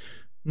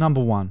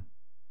 Number one.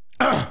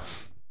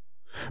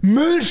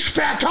 Milch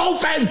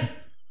verkaufen!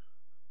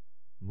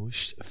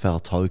 Mush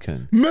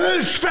Vertoken.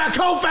 Milch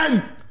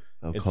verkaufen!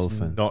 It's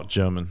Verkaufen. not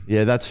German.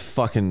 Yeah,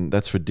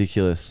 that's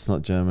ridiculous. It's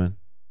not German.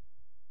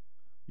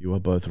 You are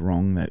both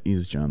wrong. That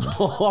is German.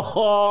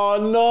 Oh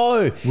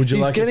no! Would you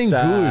He's like getting a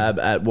stab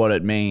at what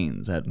it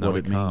means? At No, what we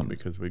it can't means?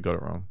 because we got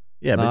it wrong.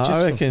 Yeah, but No, just I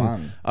for reckon.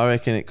 fun. I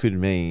reckon it could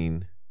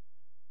mean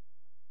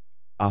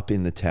up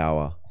in the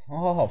tower.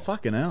 Oh,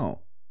 fucking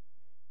hell.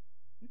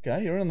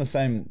 Okay, you're on the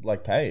same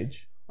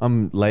page.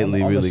 I'm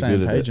lately on the really same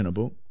good at page it. in a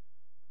book.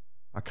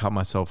 I cut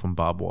myself on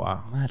barbed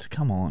wire. Matt,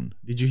 come on.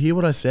 Did you hear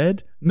what I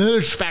said?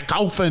 Milch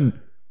verkaufen.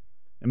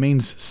 It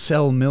means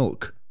sell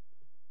milk.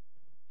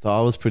 So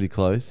I was pretty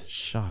close.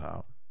 Shut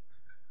up.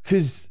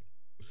 Because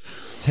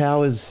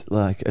tower's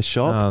like a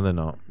shop. No, they're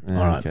not. Yeah,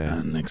 All right,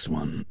 okay. next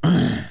one.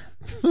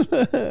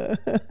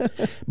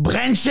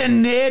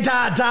 Brennchen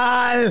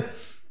Nederdal.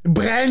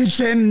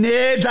 Brennchen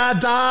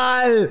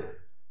Nederdal.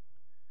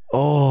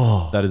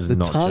 Oh, That is the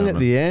not tongue German. at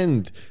the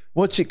end.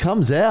 Watch, it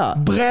comes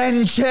out.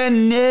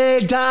 Brennchen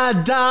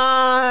Niederdal.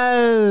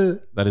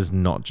 That is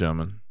not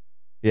German.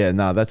 Yeah,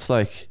 no, that's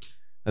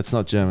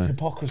not German.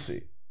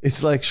 Hypocrisy.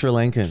 It's like Sri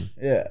Lankan.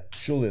 Yeah,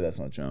 surely that's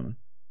not German.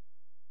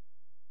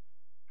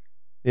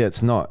 Yeah,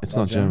 it's not. It's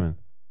not German.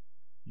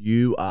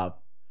 You are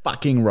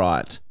fucking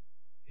right.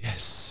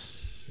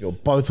 Yes. You're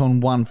both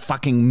on one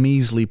fucking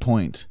measly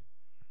point.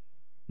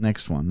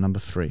 Next one, number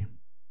 3.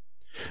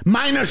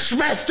 Meine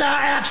Schwester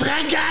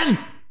ertränken!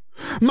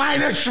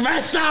 Meine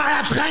Schwester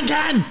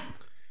ertränken!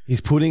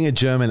 He's putting a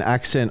German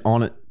accent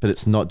on it, but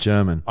it's not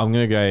German. I'm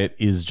going to go it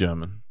is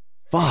German.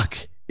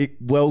 Fuck. It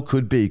well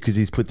could be because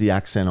he's put the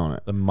accent on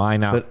it. The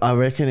minor. But I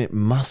reckon it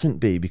mustn't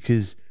be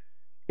because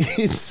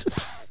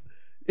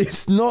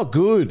it's not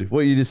good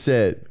what you just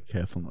said.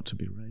 Careful not to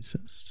be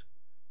racist.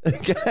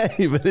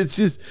 Okay, but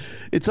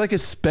it's like a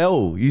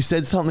spell. You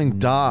said something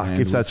dark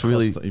Man, if that's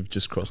really... you've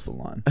just crossed the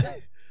line.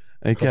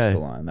 Okay. Crossed the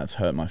line. That's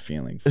hurt my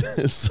feelings.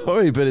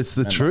 Sorry, but it's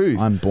the truth.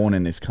 I'm born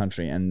in this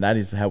country and that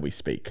is how we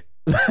speak.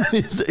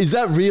 Is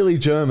that really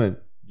German?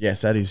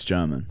 Yes, that is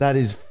German. That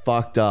is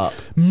fucked up.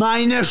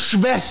 Meine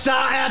Schwester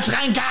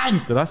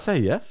ertränken! Did I say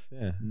yes?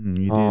 Yeah. You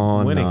did.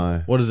 Oh, winning.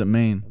 no. What does it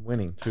mean?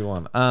 Winning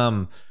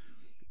 2-1.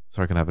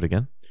 Sorry, can I have it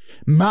again?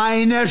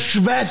 Meine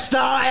Schwester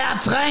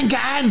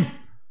ertränken!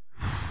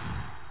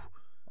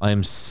 I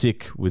am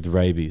sick with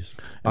rabies.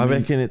 I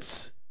reckon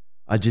it's...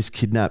 I just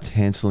kidnapped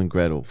Hansel and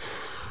Gretel.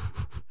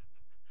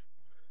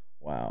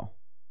 Wow.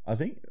 I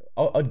think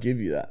I'd give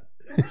you that.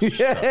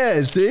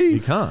 Yeah, see? You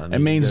can't. It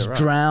means right.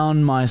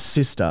 drown my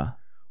sister.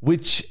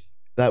 Which,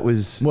 that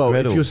was Well,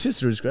 Gretel. if your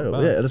sister is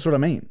Gretel, yeah, that's what I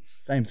mean.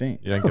 Same thing.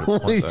 You don't get a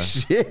point Holy though.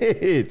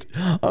 shit.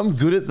 I'm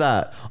good at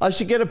that. I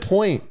should get a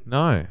point.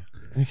 No.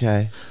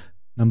 Okay.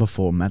 Number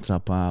 4, Matt's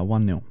up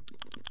 1-0.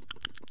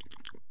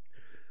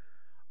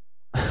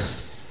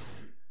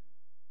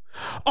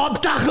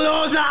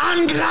 Obdachlose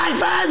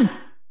angreifen!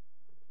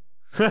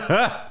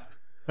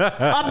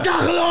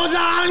 Obdachlose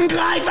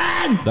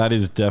angreifen! That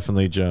is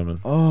definitely German.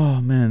 Oh,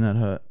 man, that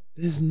hurt.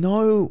 There's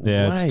no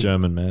Yeah, way. it's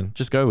German, man.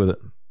 Just go with it.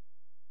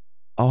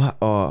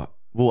 Oh,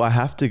 well, I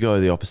have to go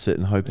the opposite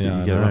and hope that Yeah,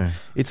 you I get it know. right.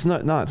 It's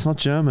not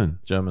German.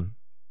 German.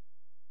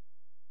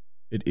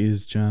 It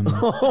is German.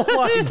 Oh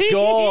my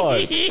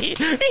God.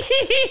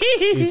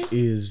 It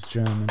is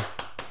German.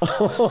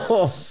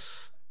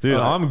 Dude,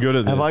 I'm good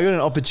at this. Have I got an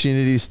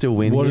opportunity to still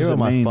win What here? does or it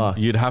am I mean? fucked?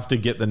 You'd have to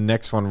get the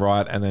next one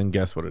right and then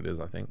guess what it is,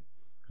 I think.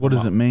 What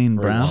does it mean,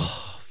 Brown?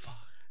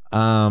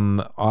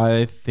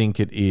 I think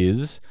it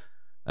is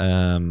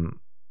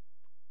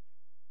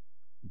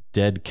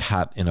dead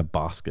cat in a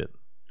basket.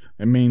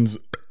 It means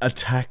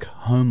attack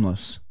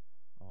homeless.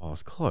 Oh,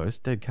 it's close.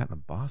 Dead cat in a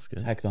basket.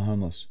 Attack the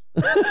homeless.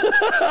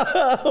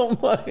 Oh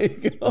my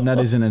God. And that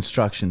is an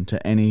instruction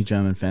to any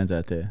German fans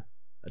out there.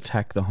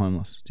 Attack the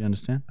homeless. Do you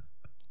understand?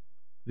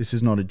 This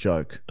is not a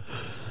joke.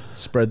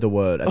 Spread the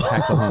word.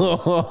 Attack the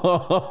homeless.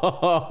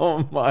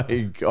 Oh my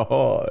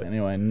God.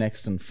 Anyway,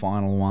 next and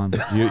final one.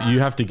 You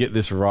have to get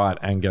this right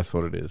and guess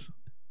what it is.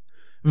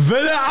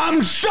 Wille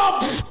am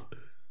Stopf!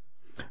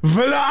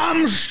 Wille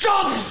am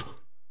Stopf!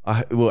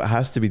 Well, it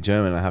has to be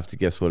German. I have to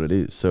guess what it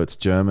is. So it's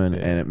German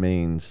and it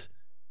means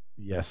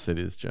Yes, it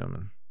is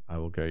German. I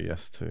will go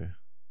yes too.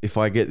 if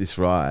I get this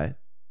right,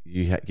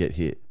 you get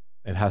hit.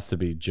 It has to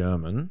be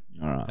German.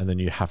 All right. And then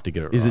you have to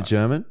get it right. Is it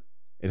German?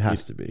 It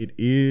has to be. It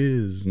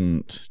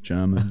isn't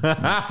German.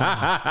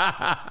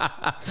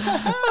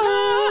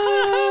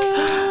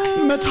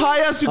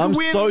 Matthias I'm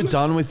wins. so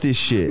done with this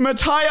shit.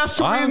 Matthias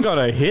wins. I haven't got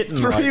a hit in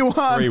 3-1.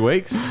 like 3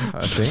 weeks,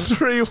 I think.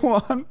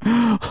 3-1.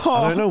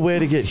 I don't know where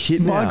to get hit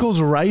now.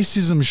 Michael's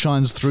racism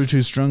shines through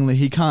too strongly.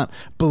 He can't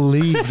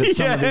believe that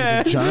some of these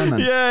are German.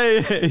 Yeah,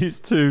 he's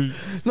too.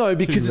 No,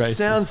 because Too it racist.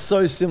 sounds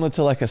so similar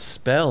to like a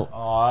spell.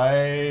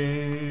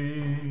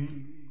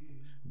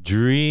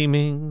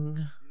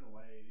 Dreaming.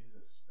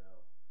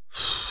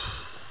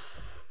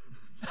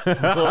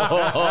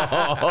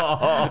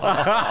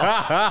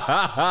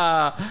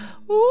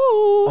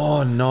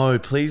 Oh no,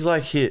 please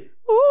like hit.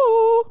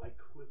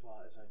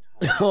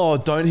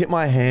 Oh, don't hit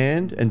my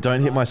hand and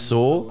don't hit my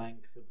saw.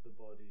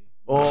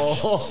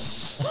 Oh.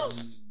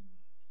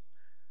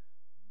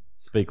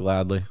 Speak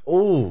loudly.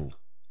 Oh.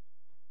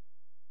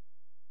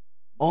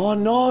 Oh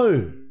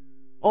no.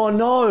 Oh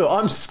no,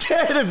 I'm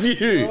scared of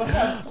you.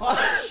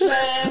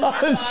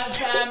 I'm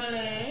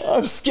scared.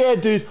 I'm scared,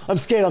 dude. I'm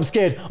scared. I'm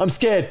scared. I'm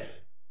scared.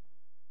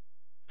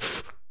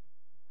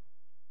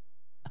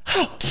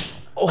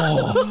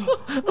 Oh,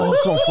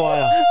 it's on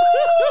fire.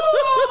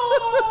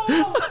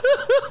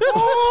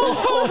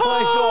 Oh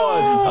my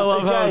God. I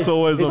love how it's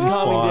always It's on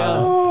calming fire.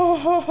 down.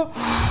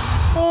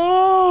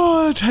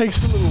 Oh, it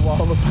takes a little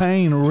while. The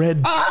pain.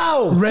 Red.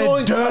 Ow! Red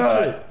Don't touch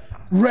dirt. it.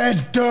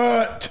 Red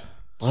dirt.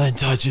 Don't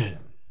touch it.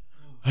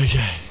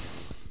 Okay.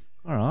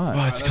 All right.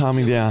 Oh, it's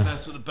calming down.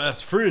 That's for the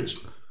best fridge.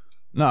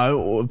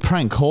 No,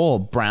 prank call,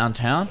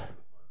 Browntown.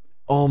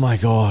 Oh my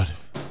God.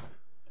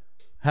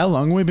 How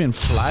long we been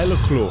fly le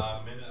club?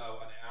 An hour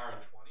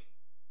and 20.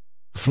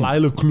 Fly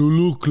look,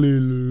 look,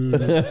 and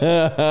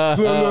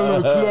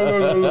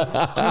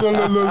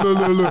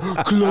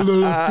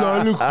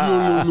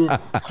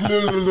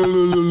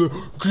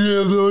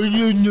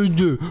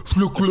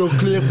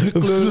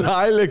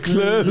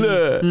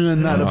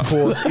that, of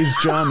course, is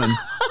German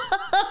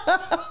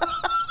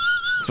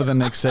for the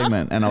next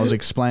segment. And I was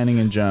explaining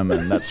in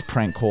German. That's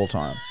prank call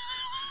time.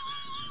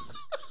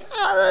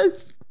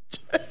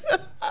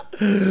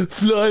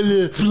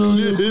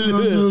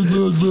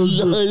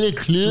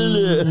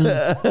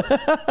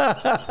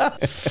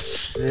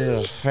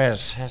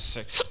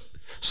 Fantastic.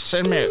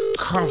 Send me a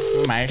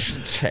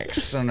confirmation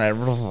text and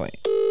everything.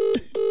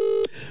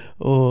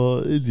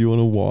 Oh, do you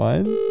want a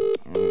wine?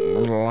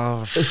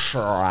 Love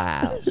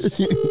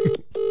Shiraz.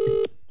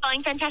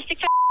 Calling Fantastic.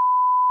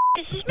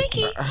 This is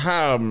Mickey.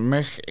 Hi,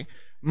 Mickey.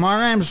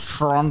 My name's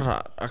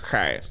Toronto.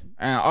 Okay,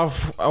 and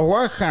I've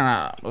woken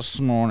up this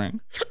morning,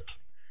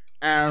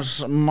 and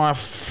my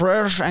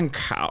fridge and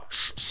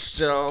couch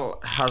still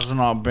has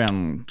not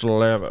been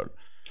delivered.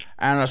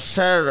 And it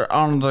said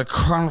on the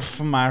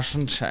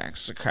confirmation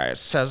text, okay, it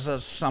says that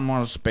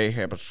someone's be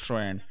here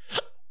between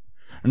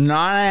 9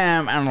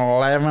 a.m. and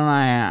 11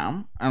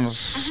 a.m. and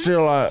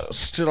still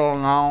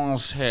no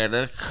one's here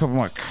to come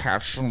my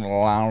couch in the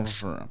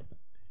lounge room.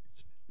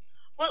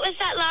 What was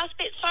that last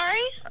bit, sorry?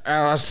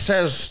 And it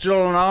says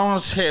still no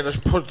one's here to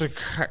put the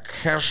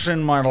couch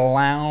in my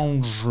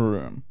lounge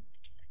room.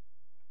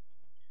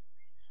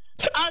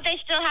 Oh, they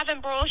still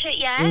haven't brought it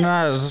yet?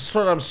 No, that's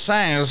what I'm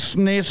saying. I just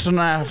need to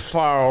know how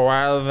far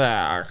away they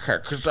are, okay?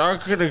 Because I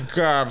could have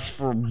gone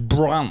for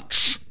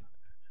brunch.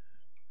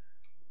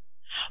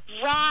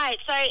 Right,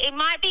 so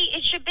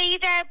it should be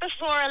there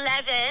before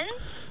 11.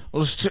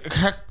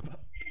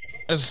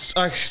 It's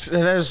like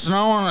there's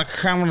no one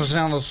coming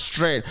down the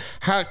street.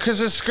 Because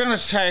it's going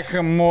to take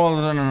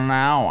more than an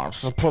hour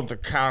to put the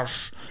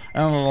couch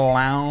in the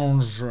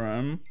lounge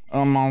room.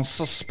 Am I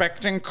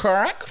suspecting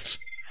correct?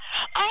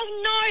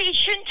 Oh, no, it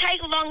shouldn't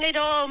take long at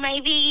all.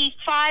 Maybe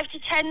 5 to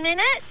 10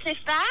 minutes, if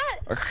that.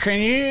 Can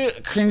you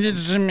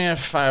do me a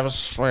favor,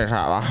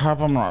 sweetheart? I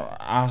hope I'm not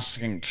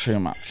asking too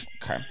much,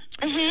 okay?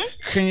 Mm-hmm.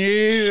 Can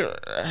you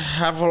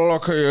have a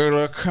look at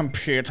your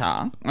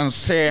computer and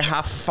see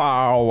how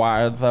far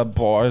away the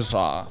boys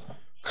are?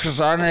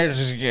 Because I need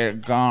to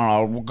get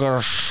going. I've got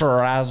a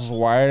Shiraz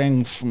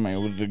waiting for me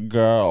with the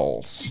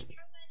girls.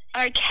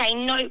 Okay,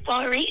 no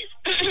worries.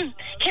 Can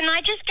I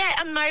just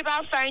get a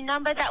mobile phone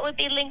number that would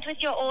be linked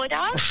with your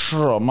order?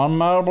 Sure. My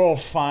mobile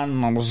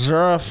phone number is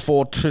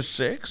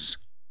 0426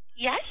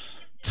 Yes?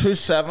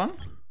 27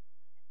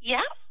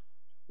 Yep.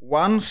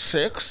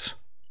 16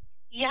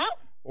 Yep.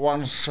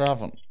 17.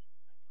 17.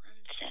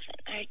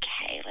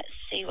 Okay, let's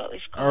see what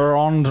we've got.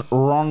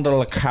 Rhonda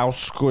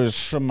Lukowski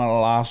is my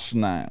last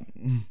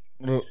name.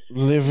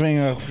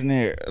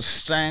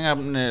 Staying up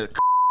near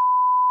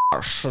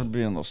should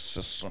be in the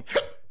system.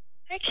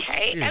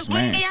 Okay, Excuse it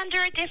wouldn't me. be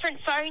under a different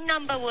phone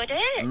number, would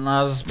it?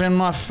 No, it's been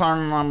my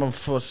phone number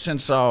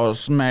since I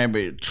was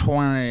maybe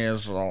 20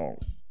 years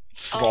old.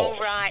 All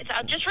right, so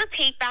I'll just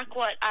repeat back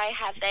what I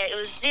have there. It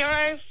was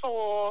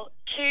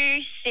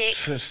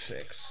 0426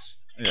 26.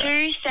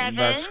 27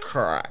 That's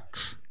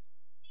correct.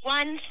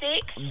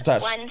 16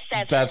 That's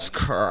 17. That's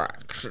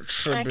correct. It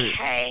should be.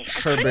 Okay. I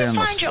Should be couldn't in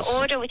the find your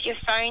system. order with your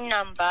phone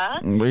number.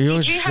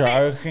 You're Did you have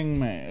it? joking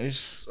me.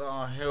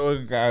 Here we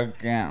go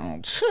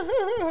again.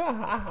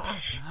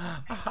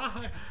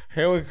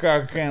 Here we go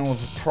again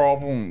with the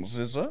problems,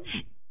 is it?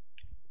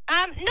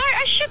 No,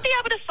 I should be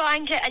able to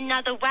find it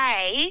another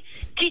way.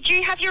 Did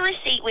you have your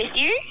receipt with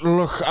you?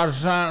 Look, I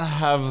don't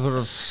have the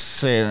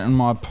receipt in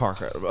my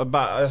pocket,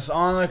 but it's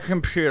on the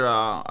computer,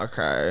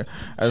 okay?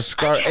 It's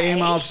got Okay.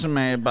 emailed to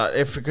me, but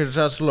if you could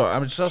just look, I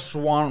just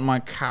want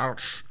my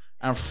couch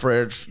and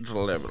fridge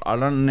delivered. I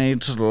don't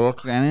need to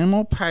look at any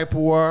more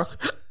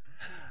paperwork.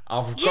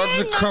 I've got Yeah,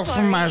 the no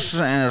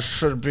confirmation and it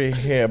should be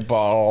here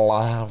by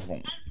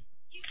 11.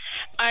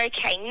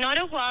 Okay, not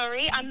a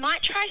worry. I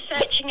might try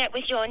searching it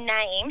with your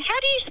name. How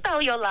do you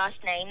spell your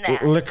last name there?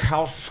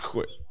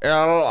 Lukowski.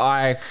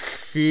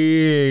 L-I-Q-U.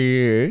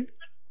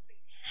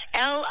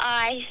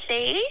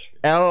 L-I-C?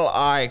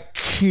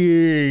 L-I-Q-U.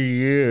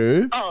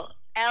 Oh,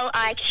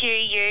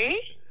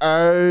 L-I-Q-U?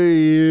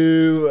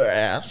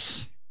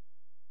 O-U-S.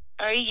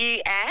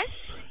 O-U-S?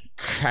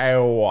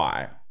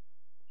 K-Y.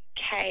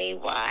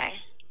 K-Y.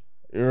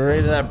 You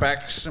read that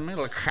back to me?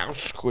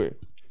 Lukowski.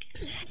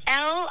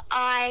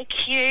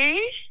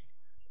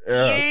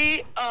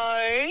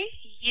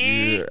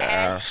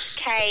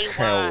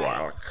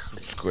 L-I-Q-U-O-U-S-K-Y.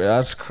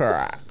 That's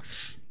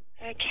correct.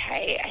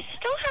 Okay, I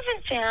still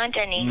haven't found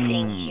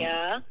anything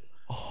here.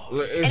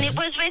 And it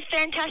was with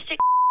Fantastic.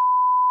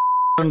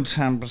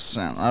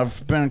 10%.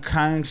 I've been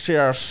coming to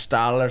your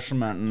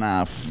establishment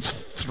now for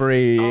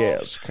 3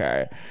 years,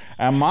 okay?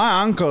 And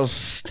my uncle's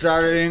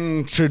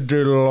studying to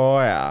do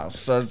lawyer,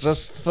 so I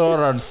just thought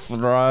I'd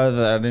throw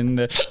that in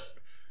there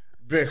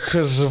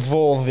because of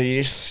all the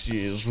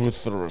issues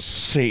with the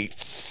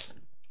receipts.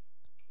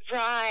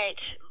 Right.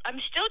 I'm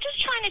still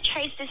just trying to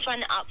chase this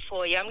one up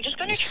for you. I'm just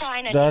going to try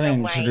in a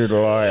Starting different to way. do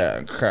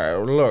lawyer. Okay,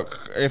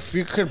 look, if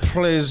you could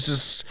please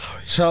just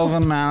tell the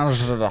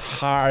manager to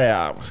hurry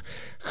up,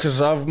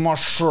 because my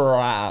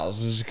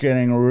Shiraz is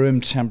getting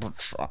room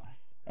temperature,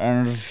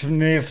 and I just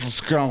need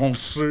to go and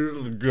see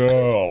the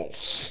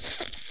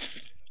girls.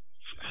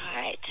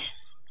 Right.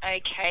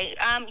 Okay.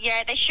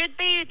 Yeah, they should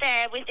be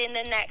there within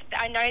the next.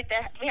 I know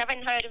that we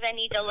haven't heard of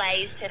any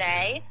delays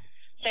today,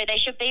 so they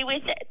should be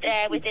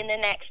there within the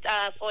next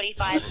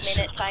 45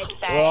 minutes, I'd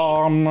say.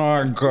 Oh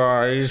my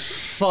God, he's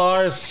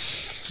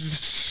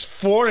size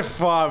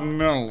 45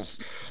 mils.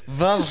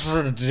 That's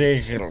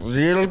ridiculous.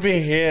 You'll be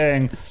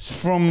hearing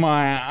from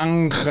my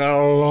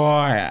uncle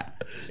lawyer.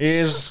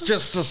 He's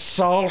just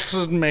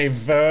assaulted me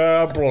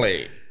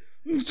verbally.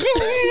 Shut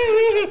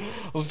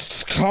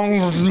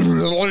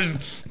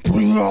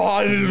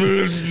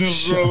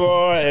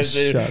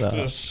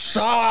up.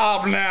 Shut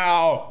up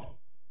now.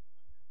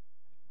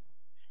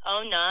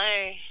 Oh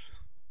no.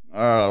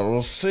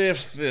 We'll see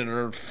if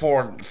they're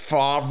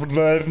 45, but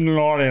they're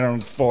not even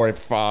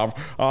 45.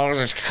 I'll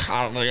just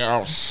cut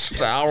the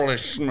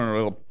establishment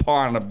with a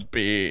pint of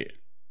beer.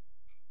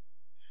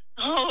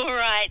 All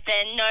right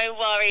then, no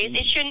worries.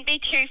 It shouldn't be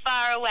too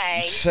far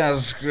away.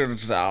 Sounds good,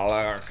 darling.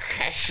 I'll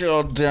catch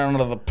you down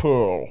to the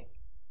pool.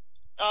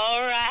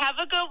 All right, have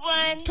a good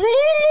one. Do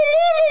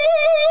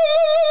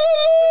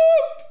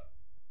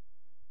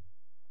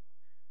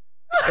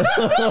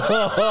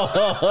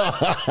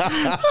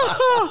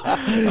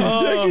you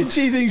reckon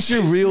she thinks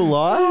you're real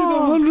life?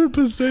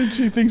 100%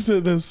 she thinks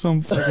that there's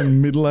some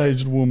fucking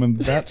middle-aged woman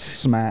that's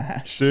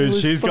smashed. Dude,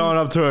 she's going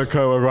up to her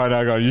coworker right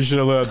now going, you should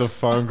have learned the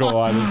phone call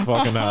I just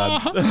fucking had.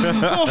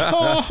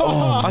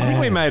 I think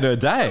we made her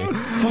day.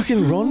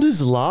 Fucking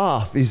Rhonda's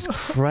laugh is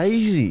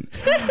crazy.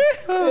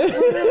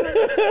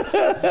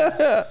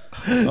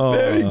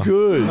 Very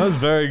good. That was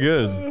very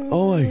good.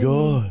 Oh my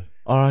God.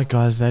 All right,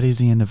 guys, that is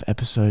the end of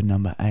episode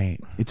number 8.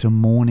 It's a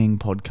morning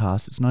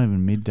podcast. It's not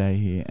even midday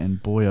here,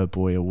 and boy, oh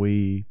boy, are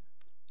we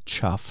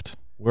chuffed.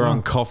 We're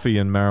on coffee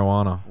and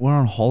marijuana. We're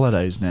on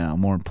holidays now,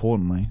 more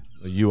importantly.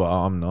 You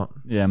are, I'm not.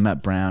 Yeah,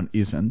 Matt Brown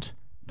isn't.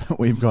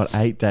 We've got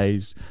 8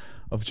 days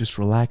of just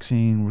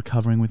relaxing,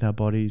 recovering with our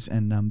bodies,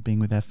 and being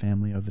with our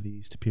family over the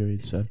Easter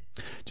period. So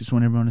just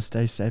want everyone to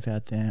stay safe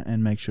out there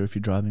and make sure if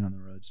you're driving on the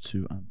roads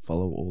to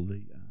follow all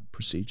the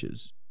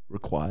procedures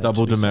required.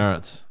 Double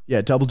demerits.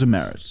 Yeah, double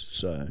demerits.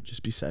 So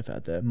just be safe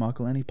out there.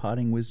 Michael, any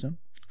parting wisdom?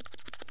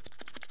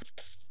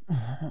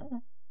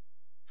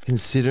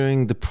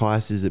 Considering the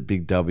prices at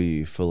Big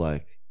W for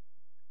like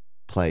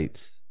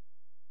plates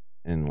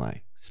and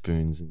like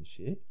spoons and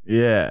shit.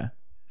 Yeah.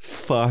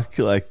 Fuck,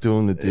 like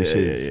doing the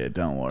dishes. Yeah,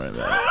 don't worry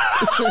about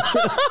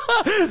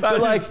it.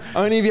 But like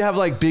only if you have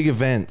like big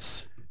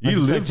events. You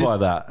Like, live it's by like,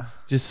 that.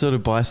 Just sort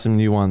of buy some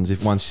new ones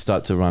if once you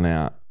start to run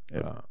out.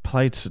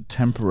 Plates are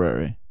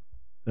temporary.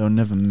 They were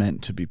never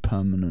meant to be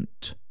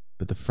permanent.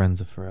 But the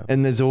friends are forever.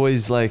 And there's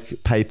always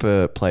like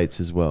paper plates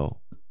as well.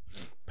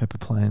 Paper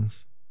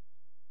planes.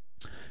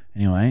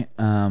 Anyway,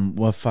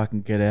 we'll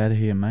fucking get out of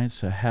here, mate.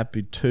 So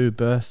happy 2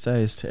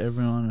 birthdays to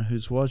everyone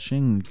who's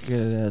watching.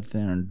 Get out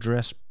there and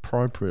dress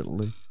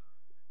appropriately.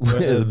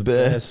 We're the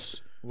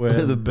best. We're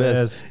the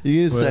best.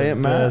 You gonna say it,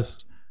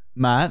 Matt?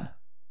 Matt,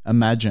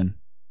 imagine.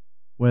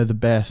 We're the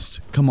best.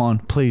 Come on,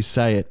 please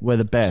say it. We're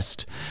the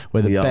best.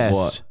 We're the We are best.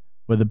 what?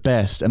 We're the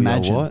best.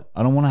 Imagine. what?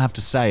 I don't want to have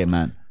to say it,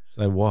 man.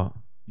 Say what?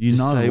 You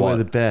Just know say what? we're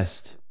the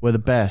best. We're the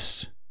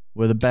best.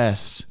 We're the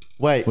best.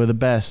 Wait, We're the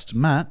best.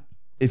 Matt,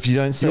 if you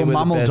don't say Your we're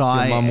mum the will best,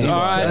 die. your mum will All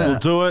All die. right, we'll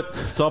do it.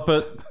 Stop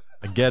it.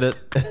 I get it.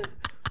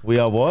 We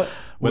are what?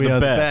 We're we the are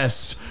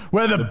best.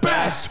 We're the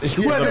best.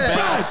 We're the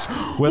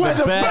best. We're the We're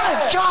the best.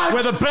 best, guys.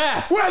 We're the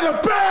best. We're the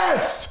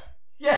best.